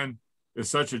malathion is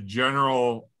such a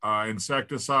general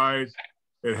insecticide.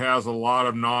 It has a lot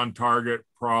of non-target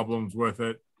problems with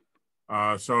it.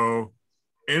 So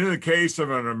in the case of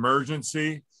an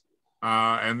emergency,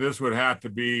 and this would have to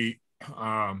be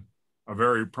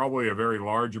probably a very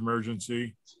large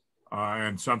emergency,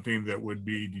 and something that would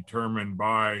be determined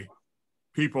by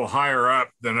people higher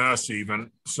up than us even.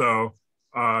 So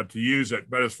to use it.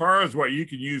 But as far as what you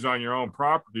can use on your own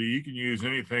property, you can use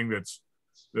anything that's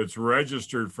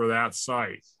registered for that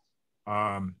site.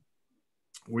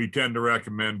 We tend to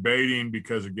recommend baiting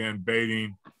because, again,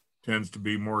 baiting tends to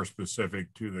be more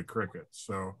specific to the crickets.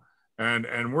 So,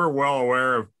 and we're well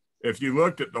aware of, if you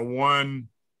looked at the one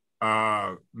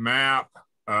map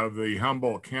of the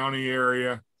Humboldt County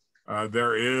area,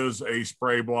 there is a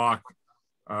spray block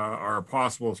or a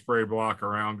possible spray block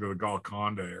around the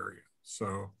Golconda area.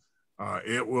 So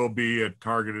it will be a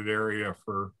targeted area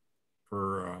for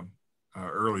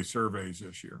early surveys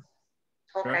this year.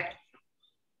 Okay.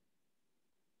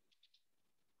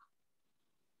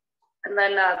 And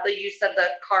then you said the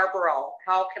carbaryl.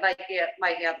 How can I get my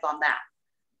hands on that?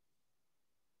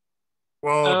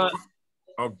 Well,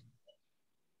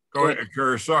 go ahead,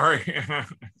 Kerr. Sorry.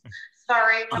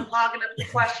 Sorry, I'm hogging up the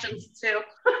questions too.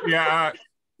 Yeah.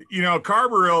 You know,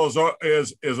 carbaryl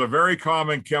is a very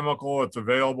common chemical. It's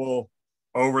available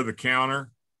over the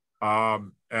counter.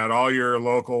 at all your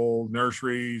local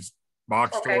nurseries,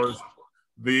 box Okay. stores.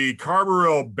 The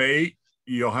carbaryl bait,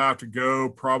 you'll have to go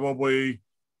probably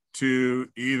to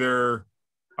either,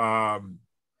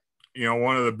 you know,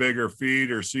 one of the bigger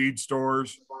feed or seed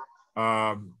stores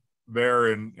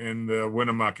there in the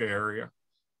Winnemucca area.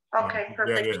 Okay,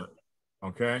 perfect.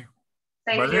 Okay.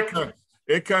 Thank But you.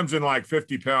 it comes in like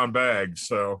 50-pound bags,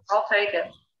 so I'll take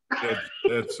it.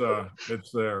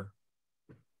 it's there.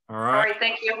 All All right. right,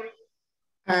 thank you.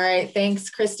 All right, thanks,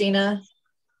 Christina.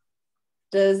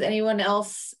 Does anyone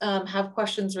else have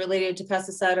questions related to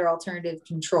pesticide or alternative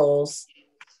controls?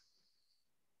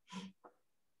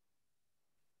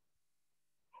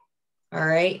 All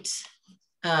right,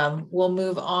 we'll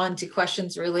move on to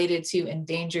questions related to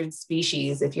endangered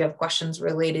species. If you have questions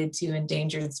related to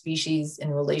endangered species in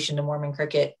relation to Mormon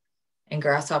cricket and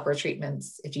grasshopper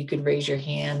treatments, if you could raise your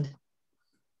hand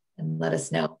and let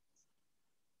us know.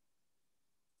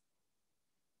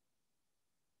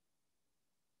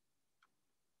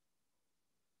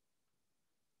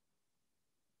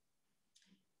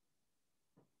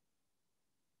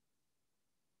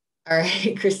 All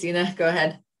right, Christina, go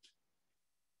ahead.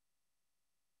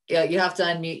 Yeah, you have to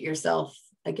unmute yourself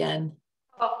again.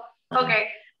 Oh, okay.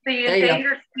 The There you go.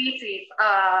 endangered species,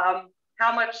 how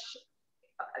much,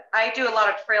 I do a lot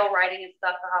of trail riding and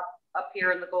stuff up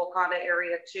here in the Golconda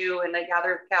area too, and I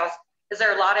gather cows. Is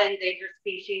there a lot of endangered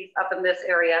species up in this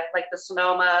area, like the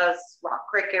Sonomas, Rock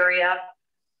Creek area?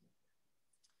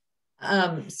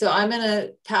 So I'm going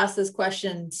to pass this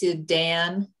question to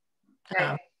Dan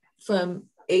from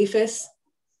APHIS.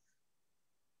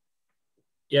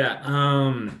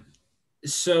 Yeah.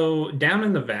 So down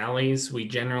in the valleys, we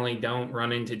generally don't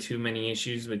run into too many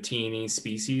issues with T&E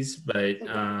species, but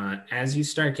as you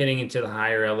start getting into the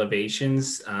higher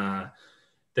elevations,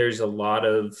 there's a lot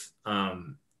of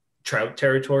trout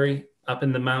territory up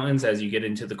in the mountains as you get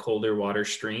into the colder water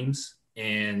streams.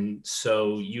 And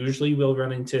so usually we'll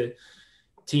run into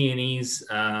T&Es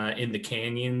in the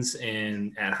canyons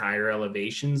and at higher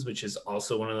elevations, which is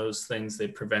also one of those things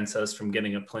that prevents us from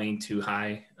getting a plane too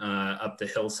high up the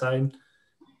hillside.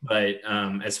 But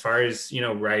as far as, you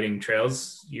know, riding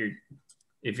trails,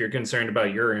 if you're concerned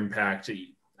about your impact,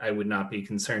 I would not be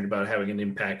concerned about having an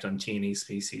impact on T&E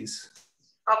species.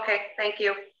 Okay, thank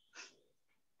you.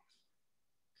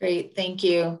 Great, thank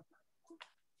you.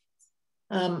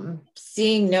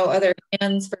 Seeing no other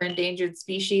hands for endangered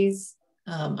species,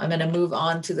 I'm going to move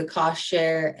on to the cost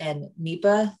share and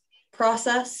NEPA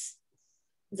process.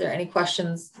 Is there any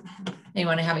questions?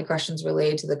 Anyone have any questions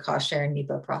related to the cost share and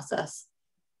NEPA process?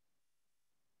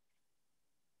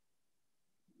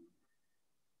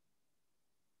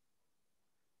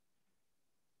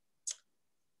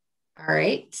 All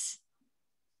right.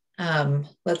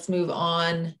 Let's move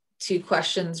on to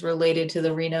questions related to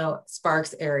the Reno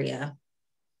Sparks area.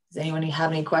 Does anyone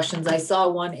have any questions? I saw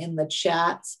one in the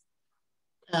chat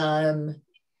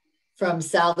from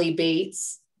Sally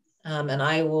Bates, and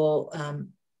I will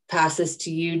pass this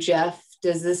to you, Jeff.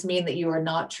 Does this mean that you are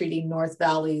not treating North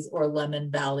Valleys or Lemon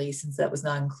Valley since that was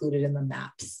not included in the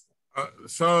maps?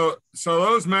 So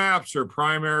those maps are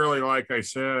primarily, like I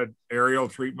said, aerial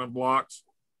treatment blocks.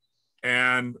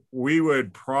 And we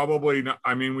would probably not,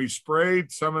 I mean, we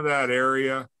sprayed some of that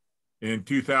area in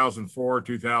 2004,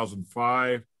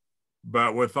 2005,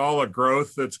 but with all the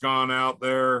growth that's gone out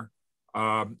there,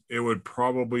 it would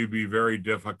probably be very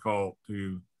difficult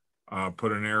to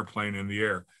put an airplane in the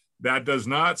air. That does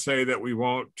not say that we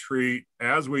won't treat,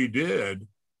 as we did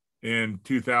in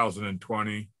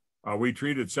 2020. We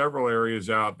treated several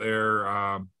areas out there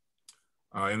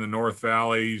in the North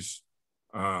Valleys,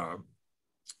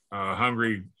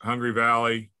 Hungry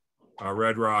Valley,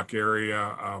 Red Rock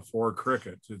area for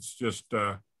crickets. It's just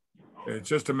a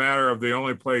matter of the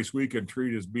only place we can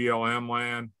treat is BLM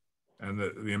land, and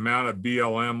the amount of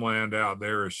BLM land out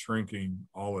there is shrinking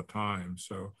all the time.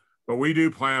 So, but we do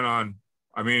plan on.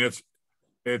 I mean,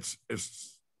 it's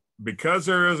because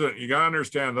there isn't. You got to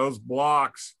understand those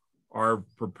blocks are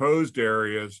proposed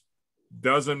areas.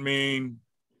 Doesn't mean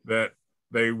that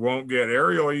they won't get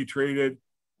aerially treated.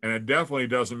 And it definitely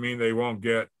doesn't mean they won't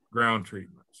get ground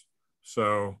treatments.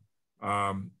 So,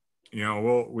 you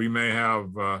know, we may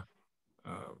have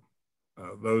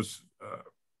those,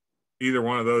 either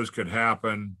one of those could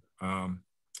happen,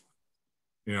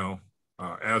 you know,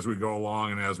 as we go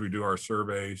along and as we do our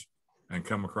surveys and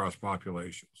come across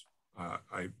populations.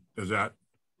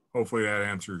 Hopefully that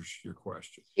answers your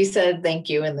question. He said thank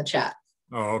you in the chat.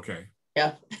 Oh, okay.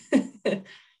 Yeah.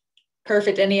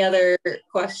 Perfect. Any other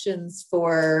questions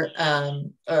for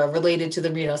related to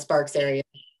the Reno Sparks area?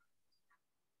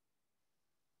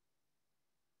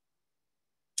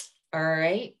 All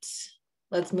right,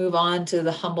 let's move on to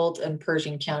the Humboldt and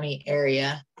Pershing County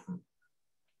area.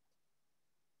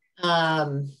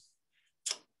 Amber,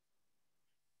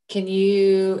 can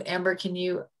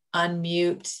you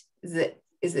unmute? It's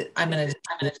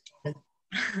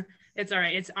all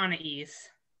right. It's Anais.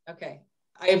 Okay.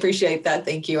 I appreciate that.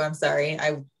 Thank you. I'm sorry.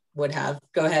 I would have.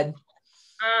 Go ahead.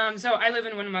 So I live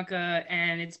in Winnemucca,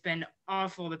 and it's been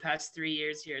awful the past 3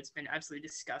 years here. It's been absolutely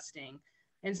disgusting.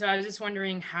 And so I was just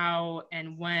wondering how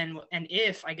and when and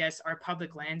if, I guess, our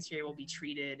public lands here will be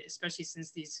treated, especially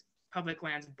since these public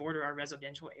lands border our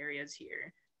residential areas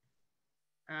here.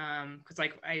 Because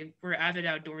we're avid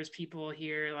outdoors people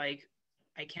here. Like,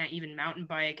 I can't even mountain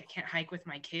bike. I can't hike with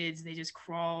my kids. They just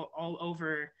crawl all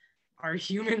over our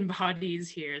human bodies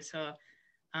here. So,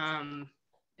 and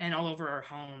all over our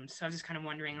homes. So I was just kind of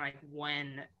wondering, like,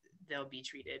 when they'll be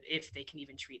treated, if they can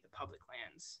even treat the public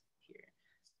lands here.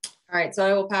 All right, so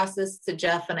I will pass this to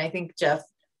Jeff, and I think Jeff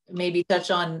maybe touch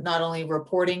on not only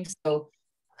reporting, so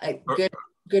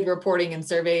good reporting and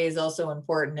survey is also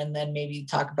important, and then maybe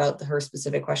talk about her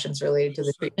specific questions related to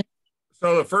the treatment.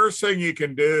 So the first thing you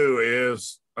can do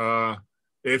is,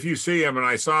 if you see them, and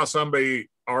I saw somebody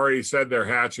already said they're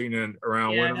hatching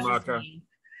around Winnemucca.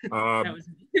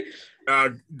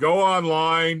 Go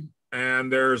online,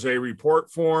 and there's a report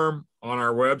form on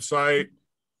our website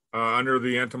under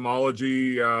the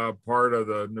entomology part of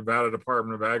the Nevada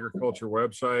Department of Agriculture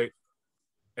website,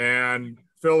 and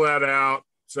fill that out,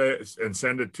 and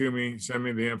send it to me. Send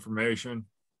me the information.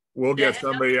 We'll get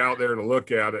somebody out there to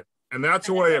look at it, and that's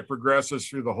the way it progresses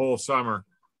through the whole summer.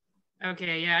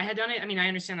 Okay, yeah, I had done it. I mean, I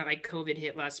understand that like COVID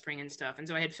hit last spring and stuff. And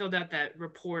so I had filled out that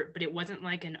report, but it wasn't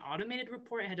like an automated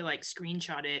report. I had to like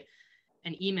screenshot it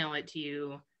and email it to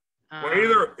you.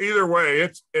 Well, either way,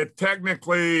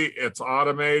 technically it's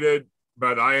automated,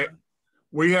 but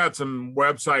we had some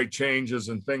website changes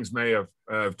and things may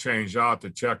have changed. I'll have to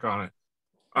check on it.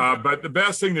 But the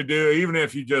best thing to do, even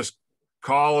if you just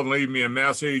call and leave me a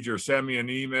message or send me an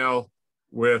email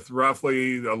with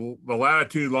roughly the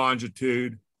latitude,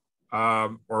 longitude,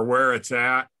 or where it's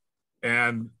at,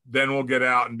 and then we'll get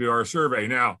out and do our survey.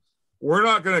 Now, we're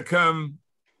not going to come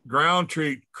ground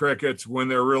treat crickets when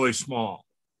they're really small.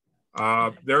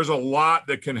 There's a lot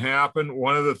that can happen.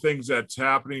 One of the things that's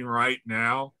happening right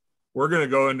now, we're going to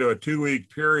go into a 2-week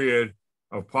period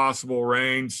of possible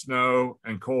rain, snow,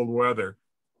 and cold weather.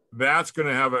 That's going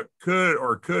to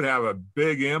could have a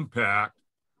big impact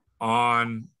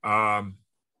on the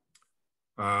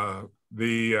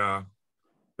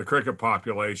cricket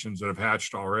populations that have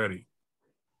hatched already.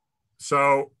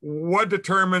 So what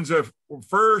determines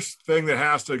first thing that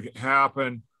has to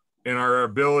happen in our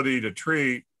ability to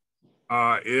treat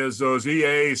is those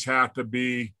EAs have to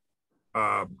be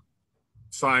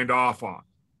signed off on,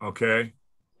 okay?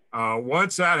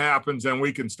 Once that happens, then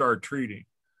we can start treating.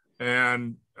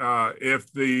 And if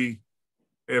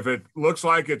it looks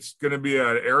like it's gonna be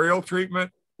an aerial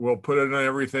treatment, we'll put in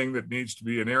everything that needs to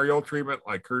be an aerial treatment.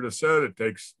 Like Curtis said, it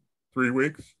takes 3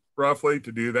 weeks roughly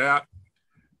to do that.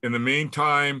 In the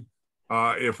meantime,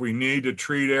 if we need to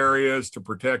treat areas, to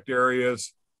protect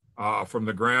areas from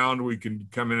the ground, we can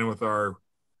come in with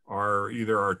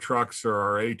either our trucks or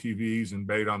our ATVs and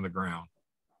bait on the ground.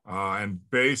 And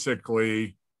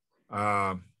basically,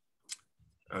 that's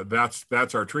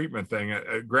our treatment thing.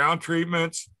 Ground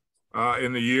treatments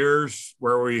in the years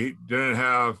where we didn't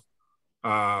have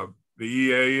the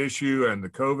EA issue and the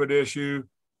COVID issue,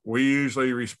 we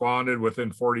usually responded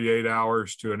within 48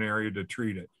 hours to an area to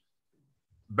treat it.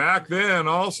 Back then,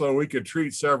 also, we could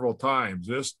treat several times.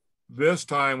 This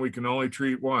time, we can only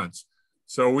treat once.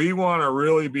 So we want to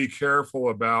really be careful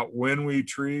about when we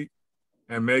treat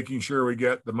and making sure we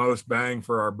get the most bang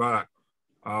for our buck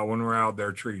when we're out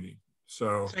there treating.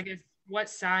 So I guess, what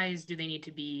size do they need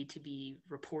to be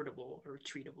reportable or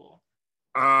treatable?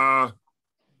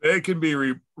 They can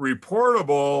be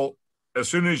reportable as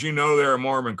soon as you know they're a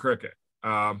Mormon cricket.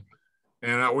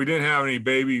 And we didn't have any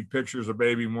pictures of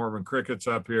baby Mormon crickets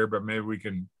up here, but maybe we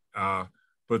can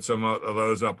put some of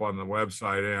those up on the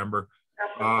website, Amber.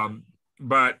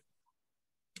 But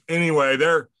anyway,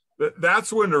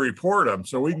 that's when to report them,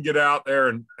 so we can get out there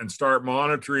and start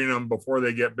monitoring them before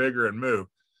they get bigger and move.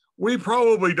 We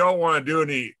probably don't want to do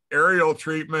any aerial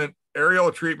treatment.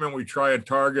 Aerial treatment, we try and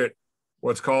target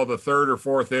what's called the 3rd or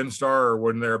 4th instar, or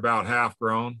when they're about half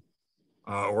grown.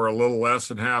 Or a little less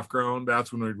than half grown.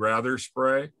 That's when we'd rather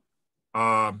spray.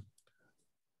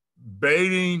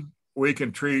 Baiting, we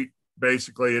can treat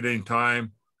basically at any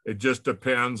time. It just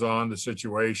depends on the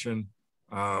situation.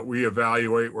 We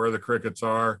evaluate where the crickets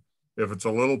are. If it's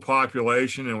a little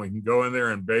population and we can go in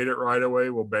there and bait it right away,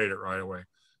 we'll bait it right away.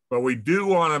 but we do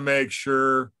want to make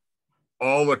sure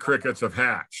all the crickets have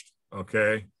hatched.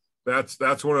 Okay.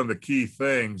 That's one of the key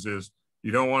things is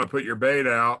you don't want to put your bait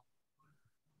out,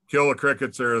 kill the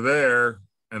crickets that are there,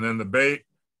 and then the bait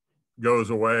goes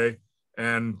away.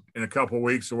 And in a couple of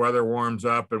weeks, the weather warms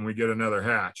up and we get another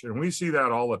hatch. And we see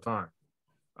that all the time.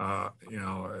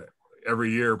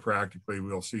 Every year practically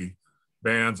we'll see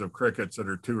bands of crickets that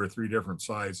are 2 or 3 different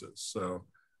sizes. So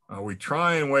we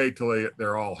try and wait till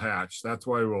they're all hatched. That's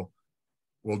why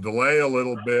we'll delay a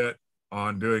little bit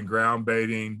on doing ground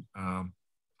baiting.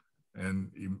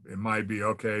 And it might be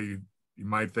okay. You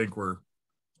might think we're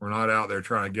not out there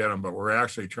trying to get them, but we're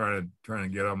actually trying to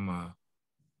get them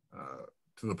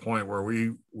to the point where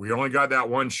we only got that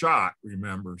one shot,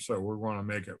 remember? So we're going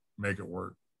to make it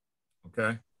work.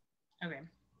 Okay. Okay.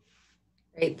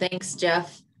 Great. Thanks,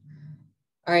 Jeff.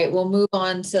 All right, we'll move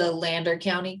on to Lander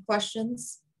County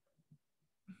questions.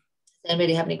 Does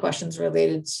anybody have any questions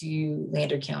related to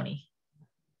Lander County?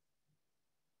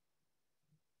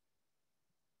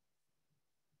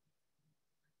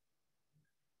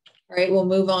 All right, we'll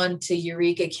move on to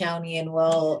Eureka County, and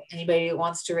well, anybody that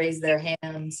wants to raise their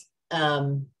hands,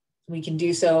 we can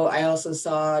do so. I also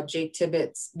saw Jake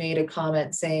Tibbetts made a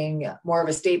comment saying more of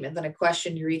a statement than a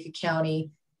question. Eureka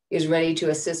County is ready to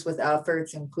assist with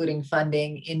efforts, including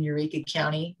funding in Eureka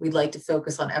County. We'd like to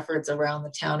focus on efforts around the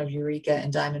town of Eureka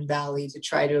and Diamond Valley to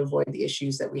try to avoid the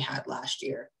issues that we had last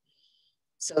year.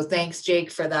 So thanks,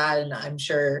 Jake, for that. And I'm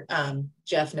sure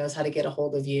Jeff knows how to get a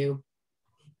hold of you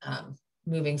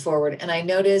moving forward. And I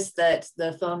noticed that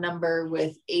the phone number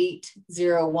with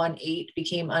 8018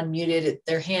 became unmuted.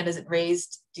 Their hand isn't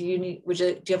raised. Do you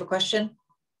have a question?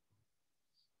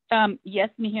 Yes,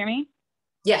 can you hear me?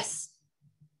 Yes.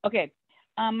 Okay.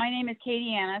 My name is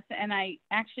Katie Annis, and I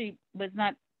actually was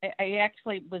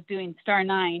doing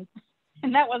 *9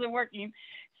 and that wasn't working.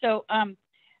 So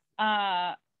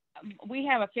we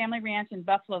have a family ranch in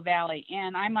Buffalo Valley,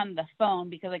 and I'm on the phone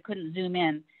because I couldn't zoom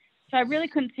in. So I really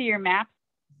couldn't see your map.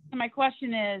 So my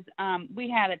question is,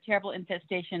 we had a terrible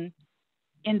infestation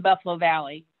in Buffalo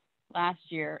Valley last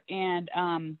year, and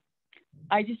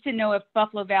I just didn't know if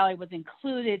Buffalo Valley was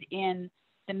included in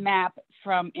the map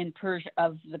of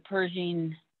the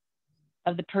Pershing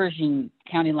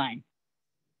County line.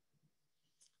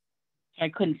 I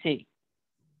couldn't see.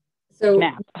 So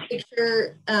map. make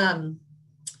sure.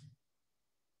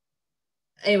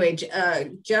 Anyway,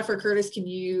 Jeff or Curtis, can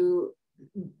you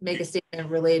make a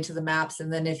statement related to the maps?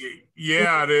 And then if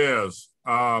it is.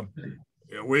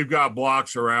 We've got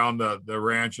blocks around the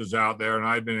ranches out there, and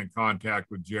I've been in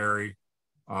contact with Jerry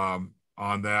on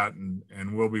that,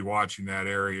 and we'll be watching that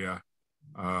area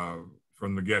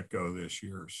from the get-go this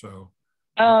year. So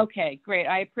okay, great.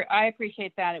 I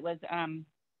appreciate that. It was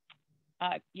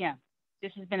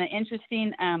this has been an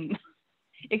interesting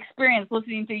experience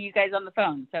listening to you guys on the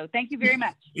phone, so thank you very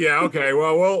much. Yeah, okay.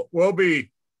 Well, we'll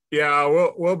be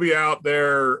out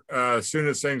there as soon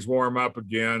as things warm up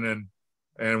again,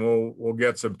 and we'll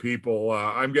get some people.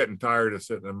 I'm getting tired of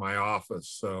sitting in my office,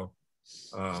 so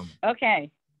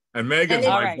okay. And Megan's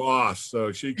my boss,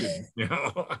 so she could,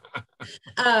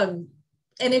 and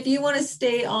if you want to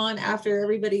stay on after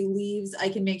everybody leaves, I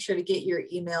can make sure to get your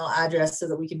email address so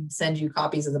that we can send you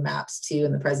copies of the maps too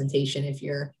in the presentation if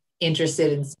you're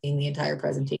interested in seeing the entire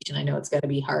presentation. I know it's going to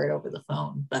be hard over the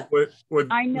phone, but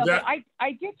I know. But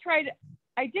I did try to.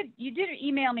 You did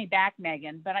email me back,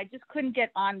 Megan, but I just couldn't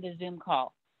get on the Zoom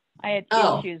call. I had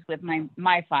issues with my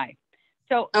MiFi.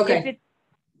 So if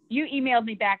you emailed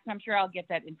me back, so I'm sure I'll get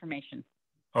that information.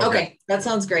 Okay, that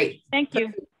sounds great. Thank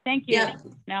you. Thank you. Yeah.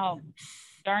 No,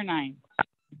 *9.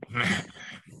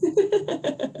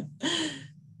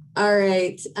 All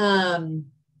right.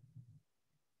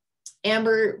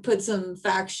 Amber put some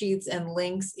fact sheets and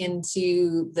links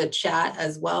into the chat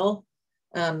as well.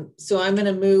 So I'm going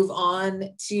to move on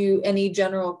to any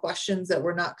general questions that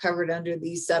were not covered under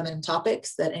these 7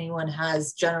 topics, that anyone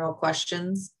has general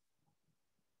questions.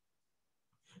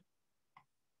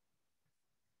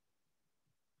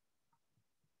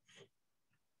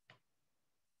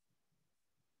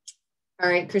 All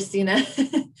right, Christina.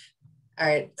 All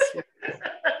right.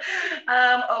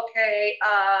 Okay.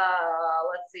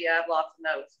 Let's see. I have lots of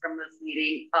notes from this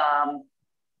meeting.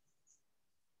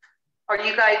 Have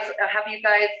you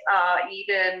guys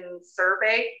even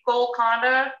surveyed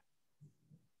Golconda?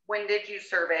 When did you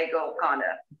survey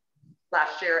Golconda?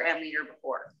 Last year and the year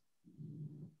before?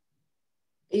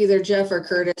 Either Jeff or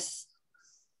Curtis.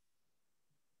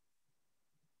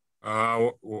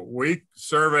 We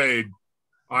surveyed.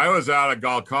 I was out at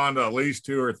Golconda at least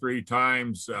 2 or 3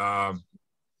 times in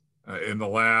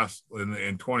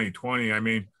 2020. I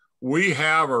mean, we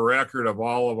have a record of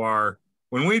all of our,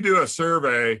 when we do a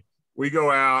survey, we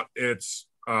go out, it's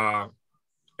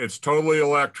totally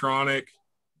electronic.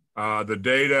 The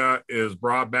data is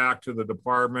brought back to the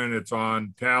department. It's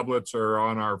on tablets or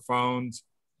on our phones.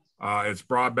 It's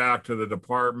brought back to the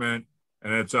department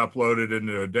and it's uploaded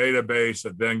into a database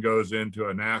that then goes into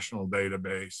a national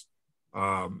database.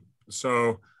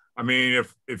 So, I mean,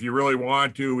 if you really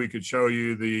want to, we could show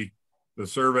you the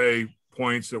survey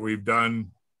points that we've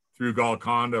done through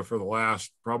Golconda for the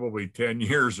last probably 10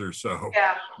 years or so.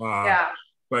 Yeah, yeah.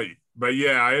 But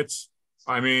yeah, it's,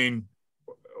 I mean,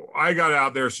 I got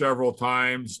out there several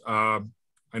times. I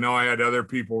know I had other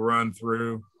people run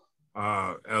through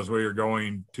as we were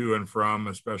going to and from,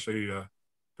 especially to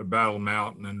Battle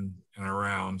Mountain and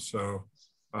around. So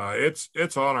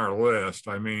it's on our list.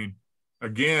 I mean,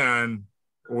 again,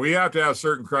 we have to have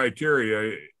certain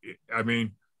criteria. I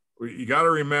mean, you got to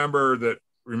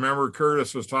remember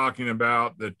Curtis was talking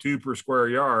about the 2 per square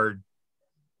yard.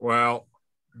 Well,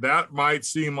 that might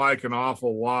seem like an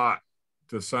awful lot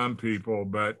to some people,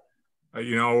 but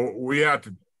you know, we have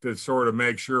to sort of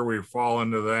make sure we fall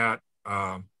into that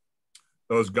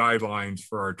those guidelines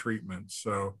for our treatments.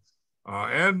 So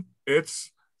and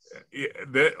it's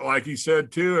that, like you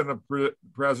said too in the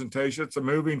presentation, it's a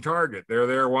moving target. They're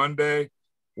there one day,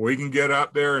 we can get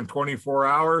up there in 24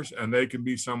 hours and they can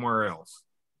be somewhere else.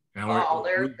 And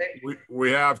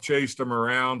we have chased them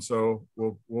around, so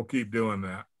we'll keep doing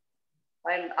that.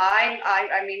 And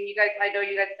I mean, you guys, I know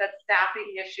you guys said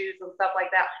staffing issues and stuff like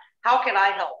that. How can I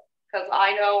help? Because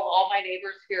I know all my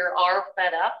neighbors here are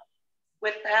fed up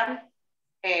with them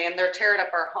and they're tearing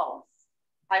up our homes.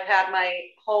 I've had my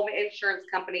home insurance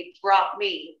company drop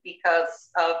me because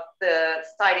of the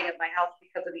siding of my house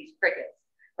because of these crickets.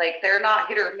 Like, they're not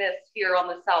hit or miss here on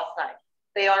the south side.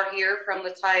 They are here from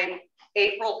the time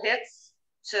April hits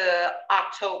to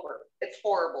October. It's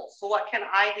horrible. So what can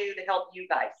I do to help you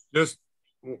guys? Just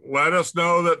let us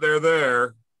know that they're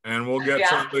there and we'll get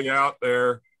something out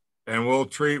there and we'll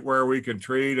treat where we can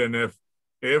treat. And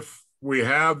if we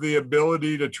have the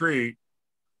ability to treat,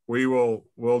 we'll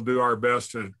do our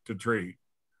best to treat.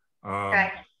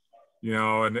 Okay. You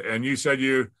know, and you said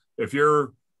if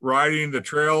you're riding the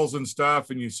trails and stuff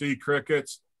and you see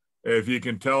crickets, if you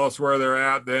can tell us where they're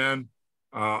at, then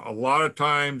a lot of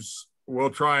times we'll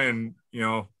try and, you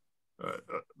know,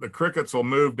 the crickets will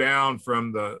move down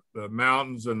from the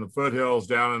mountains and the foothills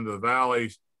down into the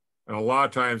valleys. And a lot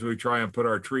of times we try and put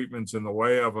our treatments in the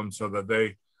way of them so that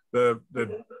the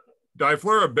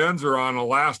difluorobenzoron will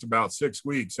last about 6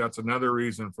 weeks. That's another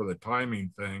reason for the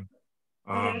timing thing.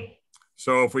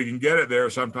 So if we can get it there,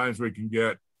 sometimes we can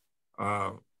get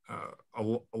a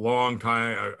long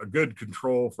time, a good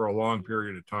control for a long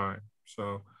period of time.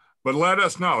 So, but let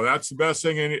us know. That's the best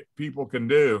thing people can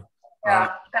do.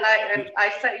 Yeah, and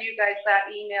I sent you guys that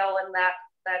email and that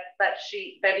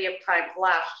sheet many of times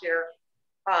last year.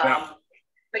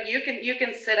 But you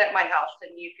can sit at my house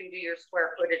and you can do your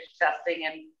square footage testing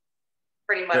and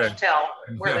pretty much tell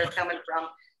where they're coming from.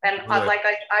 And I'm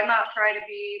not trying to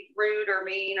be rude or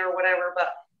mean or whatever,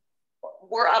 but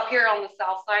we're up here on the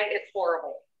south side. It's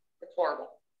horrible. It's horrible.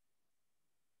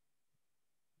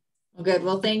 Well, good.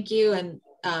 Well, thank you. And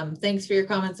thanks for your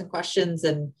comments and questions,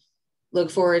 and look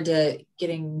forward to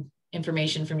getting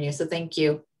information from you. So thank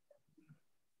you.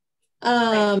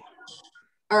 All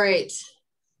right.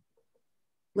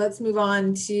 Let's move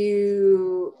on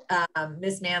to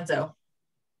Ms. Manzo.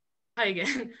 Hi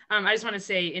again. I just want to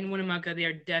say in Winnemucca, they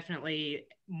are definitely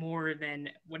more than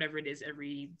whatever it is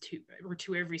every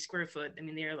every square foot. I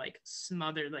mean, they are like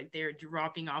smothered, like they're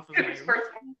dropping off of my roof.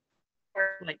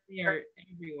 Like they are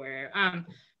everywhere.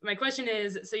 My question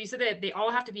is, so you said that they all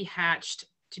have to be hatched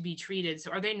to be treated.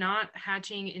 So are they not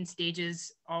hatching in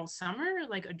stages all summer?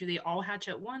 Like, do they all hatch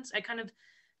at once? I kind of,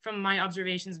 from my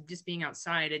observations of just being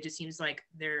outside, it just seems like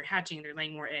they're hatching, they're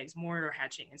laying more eggs, more are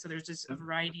hatching. And so there's just a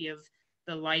variety of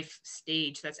the life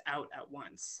stage that's out at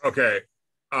once. Okay.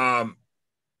 I'm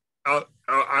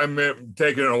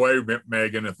taking it away,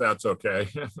 Megan, if that's okay.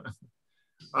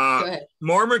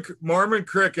 Mormon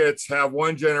crickets have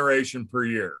one generation per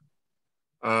year.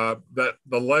 The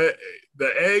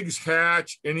eggs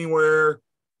hatch anywhere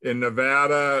in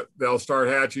Nevada. They'll start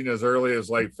hatching as early as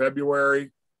late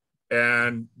February.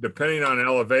 And depending on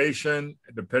elevation,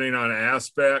 depending on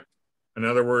aspect, in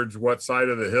other words, what side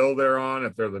of the hill they're on,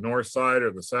 if they're the north side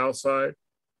or the south side,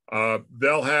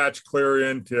 they'll hatch clear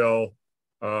until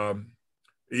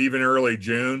even early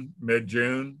June,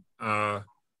 mid-June.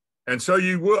 And so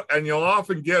you'll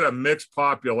often get a mixed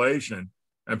population,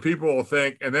 and people will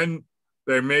think, and then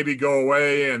they maybe go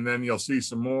away and then you'll see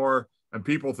some more. and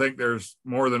people think there's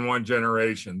more than one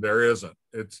generation. There isn't.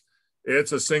 It's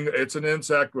an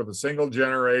insect with a single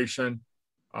generation,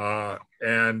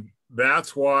 and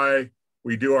that's why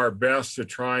we do our best to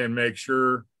try and make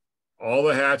sure all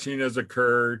the hatching has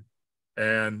occurred,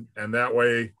 and that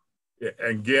way,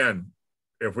 again,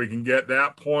 if we can get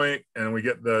that point and we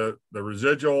get the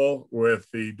residual with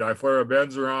the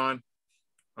difluorobenzeron,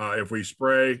 if we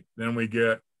spray, then we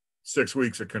get 6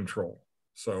 weeks of control.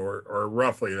 So, or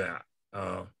roughly that.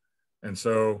 And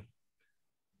so,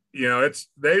 you know,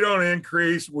 they don't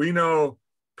increase. We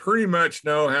pretty much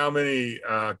know how many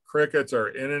crickets are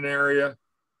in an area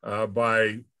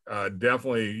by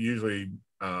definitely usually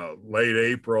late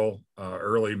April,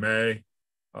 early May.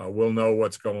 We'll know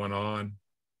what's going on.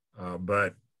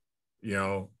 But, you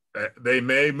know, they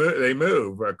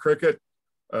move.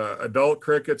 Adult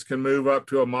crickets can move up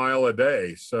to 1 mile a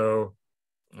day. So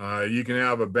you can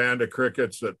have a band of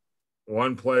crickets at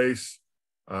one place,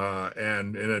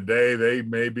 and in a day they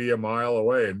may be 1 mile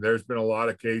away. And there's been a lot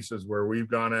of cases where we've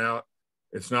gone out.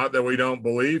 It's not that we don't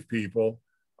believe people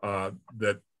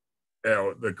that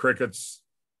the crickets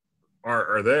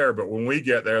are there, but when we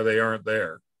get there, they aren't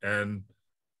there, and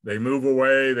they move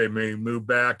away. They may move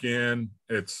back in.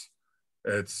 It's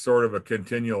sort of a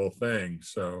continual thing.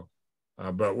 So.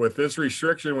 But with this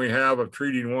restriction we have of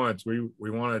treating once, we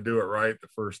want to do it right the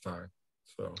first time.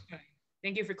 So, okay.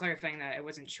 Thank you for clarifying that. I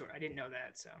wasn't sure. I didn't know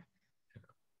that. So,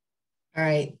 all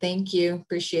right. Thank you.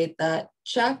 Appreciate that.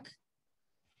 Chuck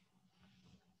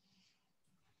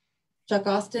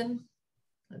Austin.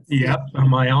 Yep.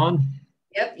 Am I on?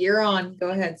 Yep, you're on. Go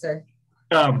ahead, sir.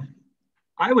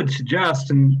 I would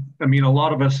suggest, and I mean, a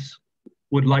lot of us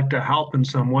would like to help in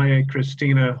some way.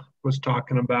 Christina was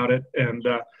talking about it, and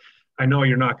I know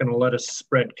you're not going to let us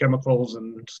spread chemicals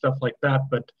and stuff like that,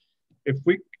 but if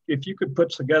you could put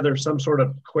together some sort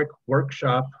of quick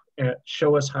workshop and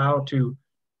show us how to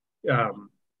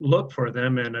look for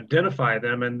them and identify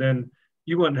them, and then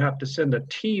you wouldn't have to send a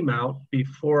team out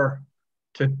before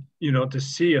to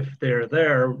see if they're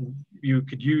there. You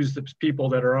could use the people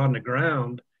that are on the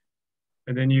ground,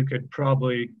 and then you could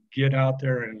probably get out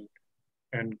there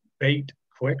and bait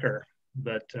quicker.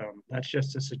 But that's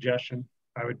just a suggestion.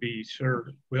 I would be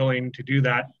willing to do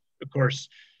that. Of course,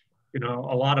 a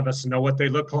lot of us know what they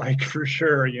look like for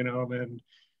sure, and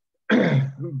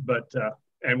but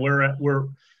and we're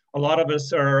a lot of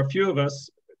us, or a few of us,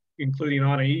 including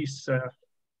Anais,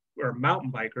 are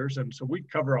mountain bikers, and so we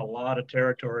cover a lot of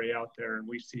territory out there, and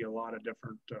we see a lot of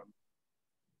different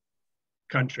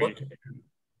country.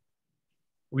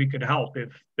 We could help if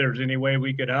there's any way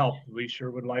we could help. We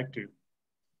sure would like to.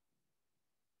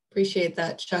 Appreciate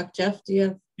that, Chuck. Jeff, do you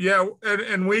have? Yeah,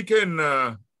 and we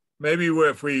can maybe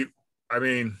once we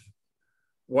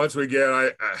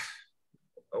get,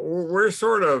 we're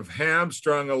sort of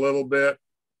hamstrung a little bit,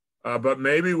 but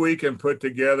maybe we can put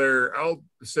together. I'll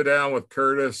sit down with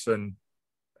Curtis and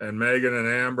Megan and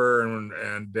Amber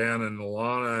and Dan and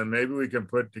Alana, and maybe we can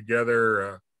put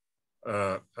together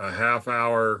a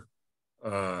half-hour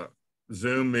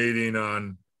Zoom meeting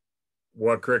on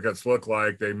what crickets look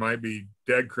like. They might be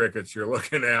dead crickets you're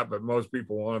looking at, but most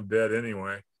people want them dead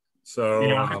anyway. So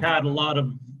yeah, I've had a lot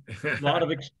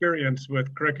of experience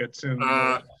with crickets in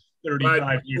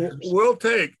 35 years.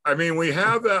 We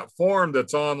have that form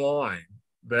that's online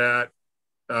that,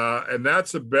 and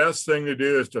that's the best thing to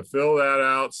do, is to fill that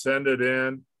out, send it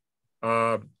in.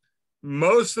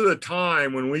 Most of the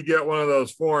time when we get one of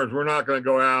those forms, we're not going to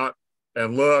go out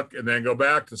and look and then go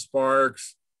back to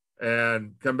Sparks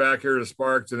and come back here to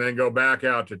Sparks and then go back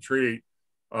out to treat.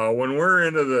 When we're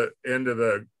into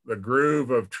the groove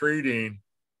of treating,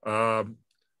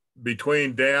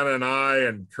 between Dan and I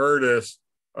and Curtis,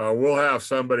 we'll have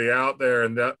somebody out there,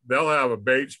 and they'll have a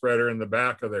bait spreader in the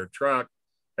back of their truck,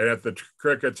 and if the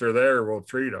crickets are there, we'll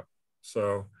treat them.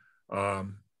 So,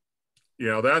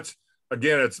 that's,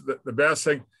 again, it's the best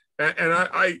thing. And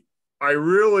I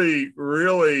really,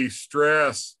 really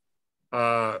stress,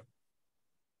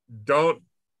 don't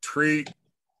treat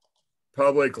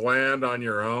public land on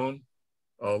your own.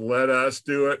 Let us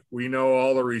do it. We know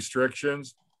all the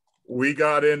restrictions. We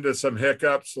got into some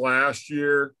hiccups last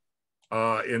year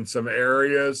in some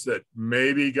areas that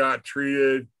maybe got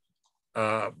treated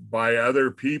by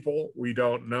other people. We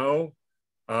don't know.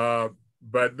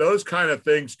 But those kind of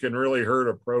things can really hurt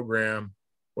a program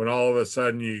when all of a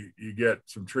sudden you get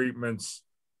some treatments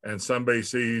and somebody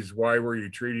sees, why were you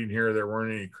treating here? There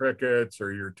weren't any crickets,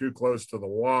 or you're too close to the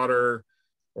water,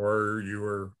 or you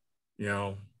were,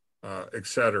 et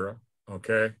cetera.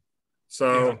 Okay.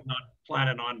 So I'm not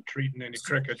planning on treating any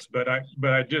crickets, but I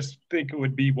just think it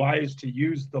would be wise to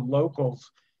use the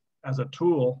locals as a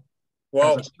tool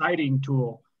well, as a sighting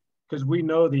tool, because we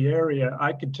know the area.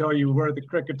 I could tell you where the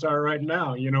crickets are right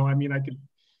now. You know, I mean, I could,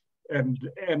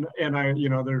 and I, you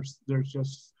know, there's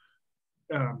just,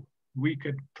 we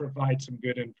could provide some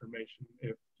good information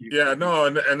if you. Yeah, no,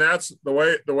 and that's the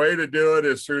way to do it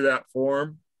is through that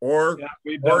form, or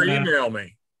email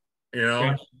me, you know,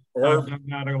 yeah, or I've done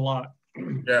that a lot.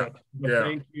 Yeah, but yeah.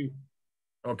 Thank you.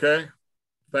 Okay,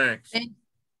 thanks.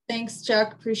 Thanks,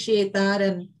 Chuck. Appreciate that.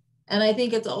 And I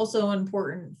think it's also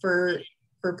important for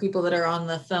people that are on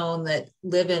the phone that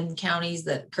live in counties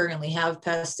that currently have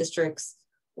pest districts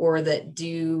or that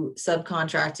do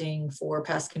subcontracting for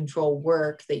pest control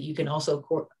work, that you can also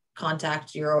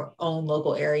contact your own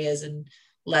local areas and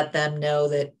let them know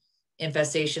that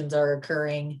infestations are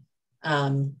occurring,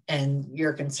 and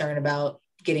you're concerned about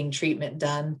getting treatment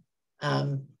done.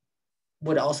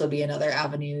 Would also be another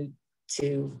avenue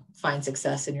to find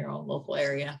success in your own local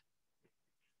area.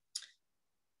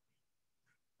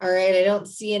 All right, I don't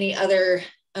see any other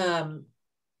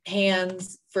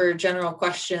hands for general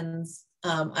questions.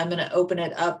 I'm going to open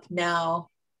it up now.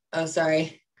 Oh,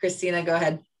 sorry, Christina, go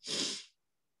ahead.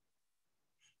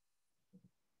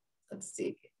 Let's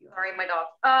see. Sorry, my dog.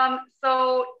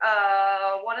 So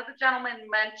one of the gentlemen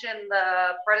mentioned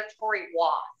the predatory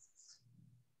wasps.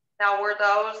 Now, were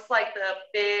those like the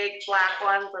big black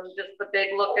ones and just the big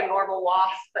looking normal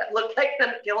wasps that look like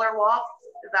them killer wasps?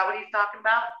 Is that what he's talking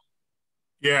about?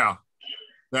 Yeah,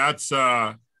 that's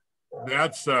it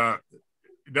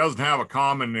doesn't have a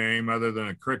common name other than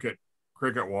a cricket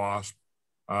wasp,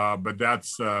 but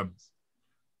that's Palmodes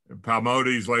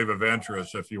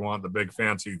laevaventris if you want the big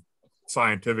fancy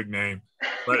scientific name.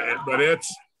 But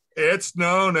it's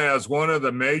known as one of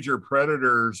the major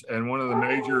predators and one of the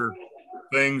major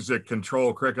things that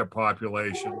control cricket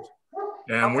populations.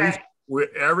 And Okay.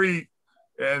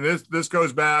 this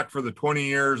goes back for the 20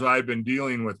 years I've been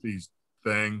dealing with these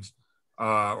things,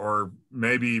 or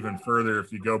maybe even further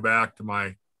if you go back to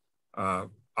my I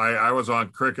was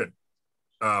on cricket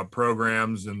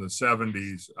programs in the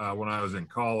 70s when I was in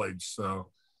college. So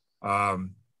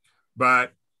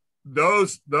but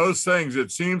those things,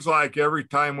 it seems like every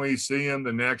time we see them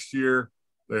the next year,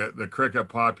 the cricket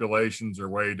populations are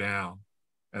way down.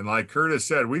 And like Curtis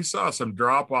said, we saw some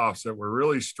drop-offs that were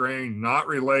really strange, not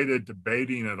related to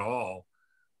baiting at all,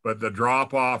 but the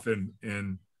drop-off in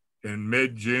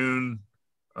mid-June,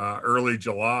 early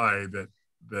July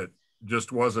that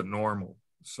just wasn't normal.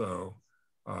 So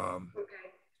Okay.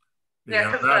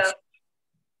 yeah,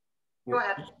 go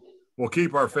ahead. We'll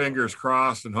keep our fingers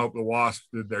crossed and hope the wasps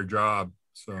did their job.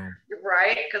 So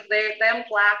right, because them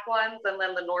black ones and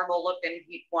then the normal looking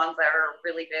ones that are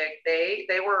really big,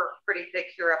 they were pretty thick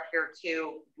here up here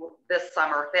too this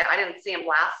summer. I didn't see them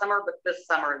last summer, but this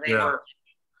summer they were.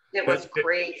 It was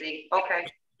crazy. Okay.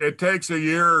 It takes a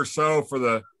year or so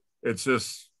for it's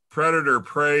this predator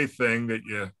prey thing that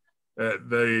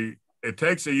it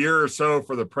takes a year or so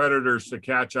for the predators to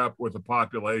catch up with the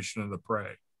population of the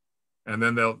prey, and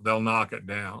then they'll knock it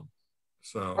down.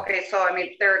 So okay, so I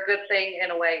mean they're a good thing in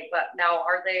a way, but now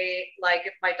are they like,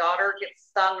 if my daughter gets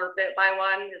stung or bit by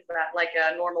one, is that like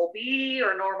a normal bee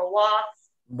or normal wasp?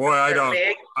 Boy, I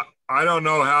don't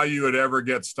know how you would ever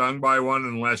get stung by one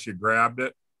unless you grabbed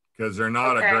it, because they're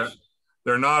not aggressive.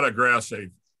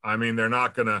 I mean, they're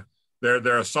not gonna.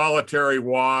 They're a solitary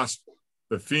wasp.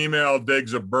 The female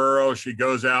digs a burrow. She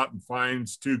goes out and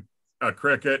finds a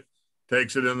cricket,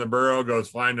 takes it in the burrow, goes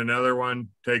find another one,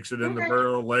 takes it in the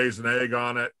burrow, lays an egg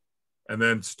on it, and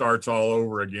then starts all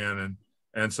over again.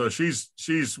 And so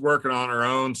she's working on her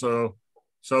own. So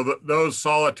those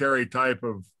solitary type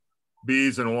of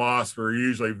bees and wasps are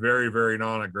usually very, very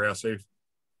non-aggressive.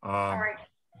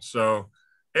 So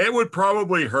it would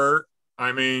probably hurt.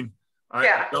 I mean,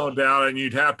 I don't doubt it. And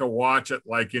you'd have to watch it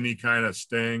like any kind of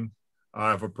sting.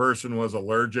 If a person was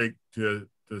allergic to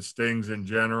stings in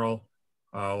general,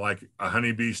 like a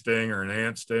honeybee sting or an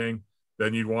ant sting,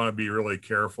 then you'd want to be really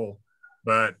careful.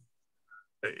 But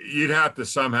you'd have to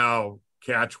somehow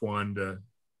catch one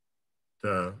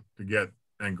to get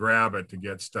and grab it to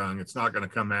get stung. It's not going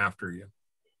to come after you.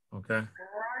 Okay. All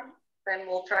right. Then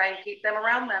we'll try and keep them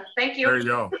around then. Thank you. There you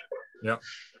go. Yep.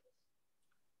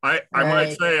 I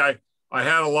might say I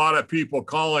had a lot of people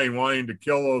calling wanting to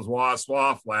kill those wasps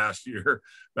off last year.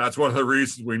 That's one of the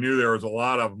reasons we knew there was a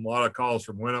lot of calls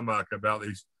from Winnemucca about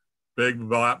these big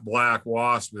black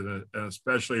wasps, and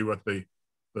especially with the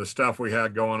stuff we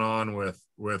had going on with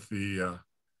the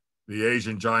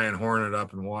Asian giant hornet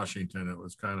up in Washington. It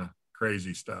was kind of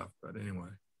crazy stuff, but anyway.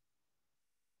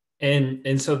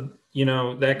 And so, you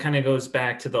know, that kind of goes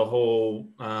back to the whole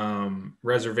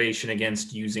reservation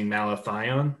against using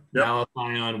malathion. Yep.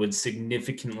 Malathion would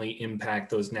significantly impact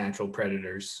those natural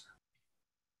predators.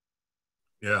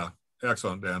 Yeah,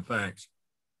 excellent, Dan. Thanks.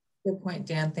 Good point,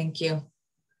 Dan. Thank you.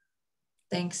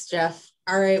 Thanks, Jeff.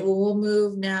 All right, well, we'll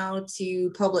move now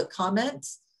to public comment.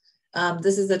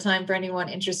 This is the time for anyone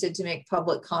interested to make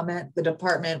public comment. The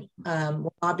department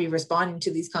will not be responding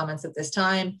to these comments at this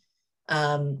time.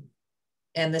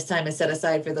 And this time is set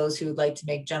aside for those who would like to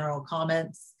make general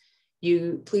comments.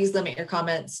 You please limit your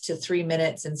comments to 3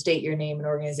 minutes and state your name and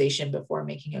organization before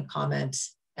making a comment.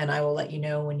 And I will let you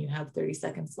know when you have 30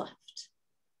 seconds left.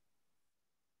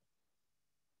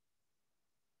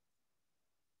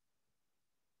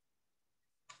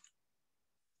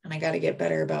 And I got to get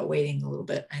better about waiting a little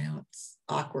bit. I know it's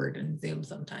awkward in Zoom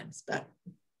sometimes, but.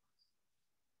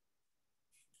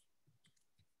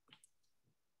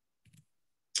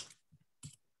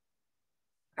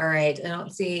 All right, I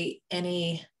don't see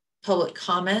any public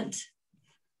comment.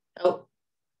 Oh,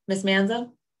 Ms. Manzo?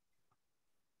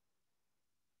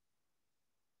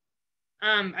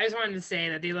 I just wanted to say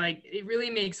that it really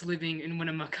makes living in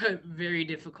Winnemucca very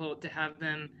difficult to have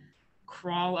them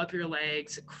crawl up your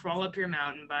legs, crawl up your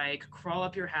mountain bike, crawl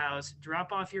up your house,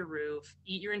 drop off your roof,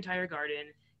 eat your entire garden,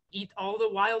 eat all the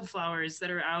wildflowers that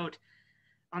are out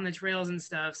on the trails and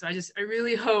stuff. So I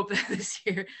really hope that this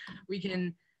year we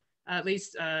can at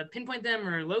least pinpoint them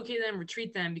or locate them,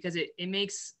 retreat them, because it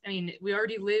makes, I mean, we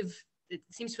already live, it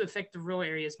seems to affect the rural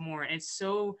areas more. And it's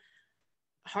so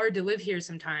hard to live here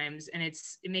sometimes. And it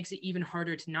makes it even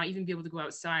harder to not even be able to go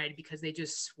outside because they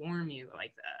just swarm you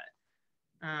like that.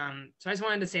 So I just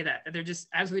wanted to say that they're just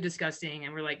absolutely disgusting.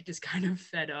 And we're like just kind of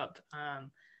fed up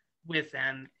with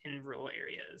them in rural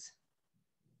areas.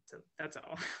 So that's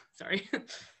all. Sorry.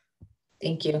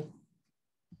 Thank you.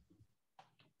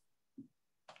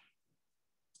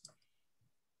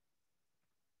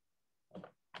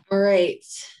 All right.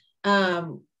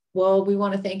 Well, we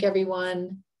want to thank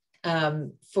everyone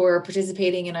for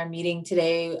participating in our meeting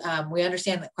today. We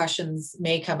understand that questions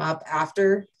may come up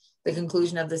after the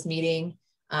conclusion of this meeting.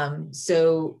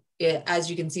 As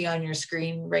you can see on your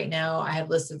screen right now, I have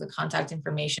listed the contact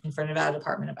information for Nevada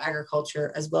Department of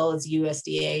Agriculture, as well as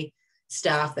USDA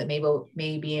staff that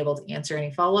may be able to answer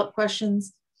any follow-up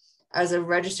questions. As a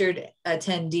registered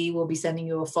attendee, we'll be sending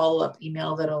you a follow-up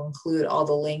email that'll include all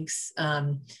the links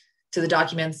to the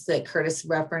documents that Curtis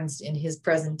referenced in his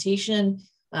presentation,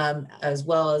 as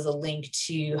well as a link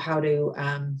to how to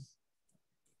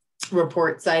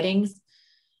report sightings.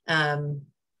 Amber,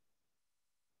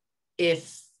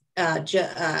 if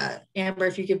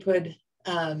you could put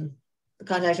the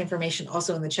contact information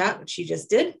also in the chat, which she just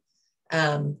did.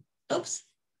 Oops.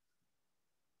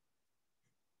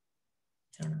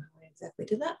 I don't know how I exactly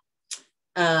did that.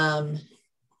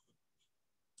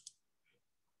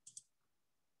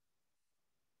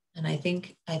 And I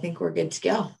think we're good to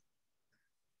go.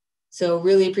 So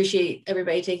really appreciate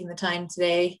everybody taking the time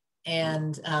today,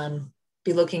 and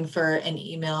be looking for an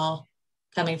email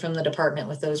coming from the department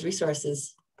with those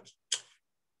resources.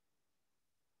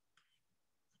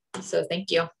 So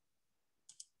thank you.